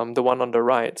 the one on the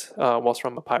right, was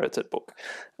from a pirated book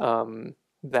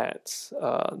that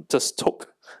just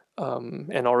took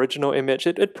an original image.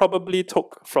 It probably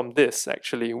took from this,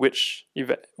 actually, which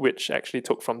actually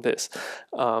took from this,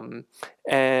 and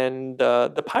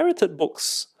the pirated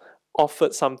books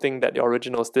offered something that the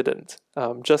originals didn't,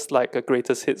 just like a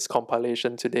greatest hits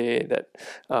compilation today, that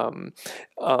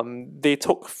they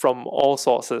took from all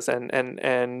sources,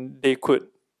 and they could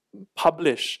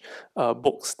publish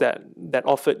books that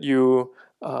offered you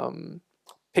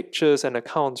pictures and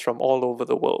accounts from all over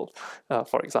the world.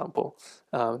 For example,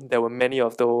 there were many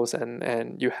of those,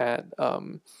 and you had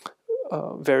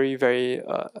very, very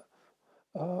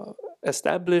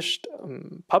established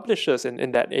publishers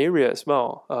in that area as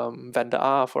well. Van der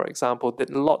Aar, for example, did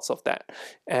lots of that,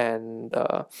 and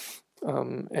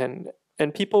And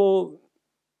people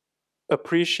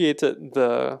appreciated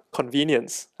the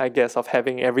convenience, I guess, of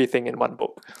having everything in one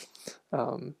book.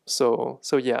 So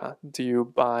yeah, do you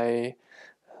buy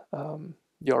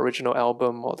your original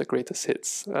album or the greatest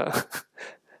hits?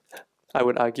 I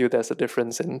would argue there's a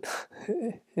difference in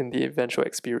the eventual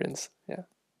experience. Yeah.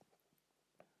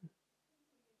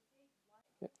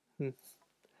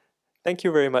 Thank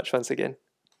you very much once again.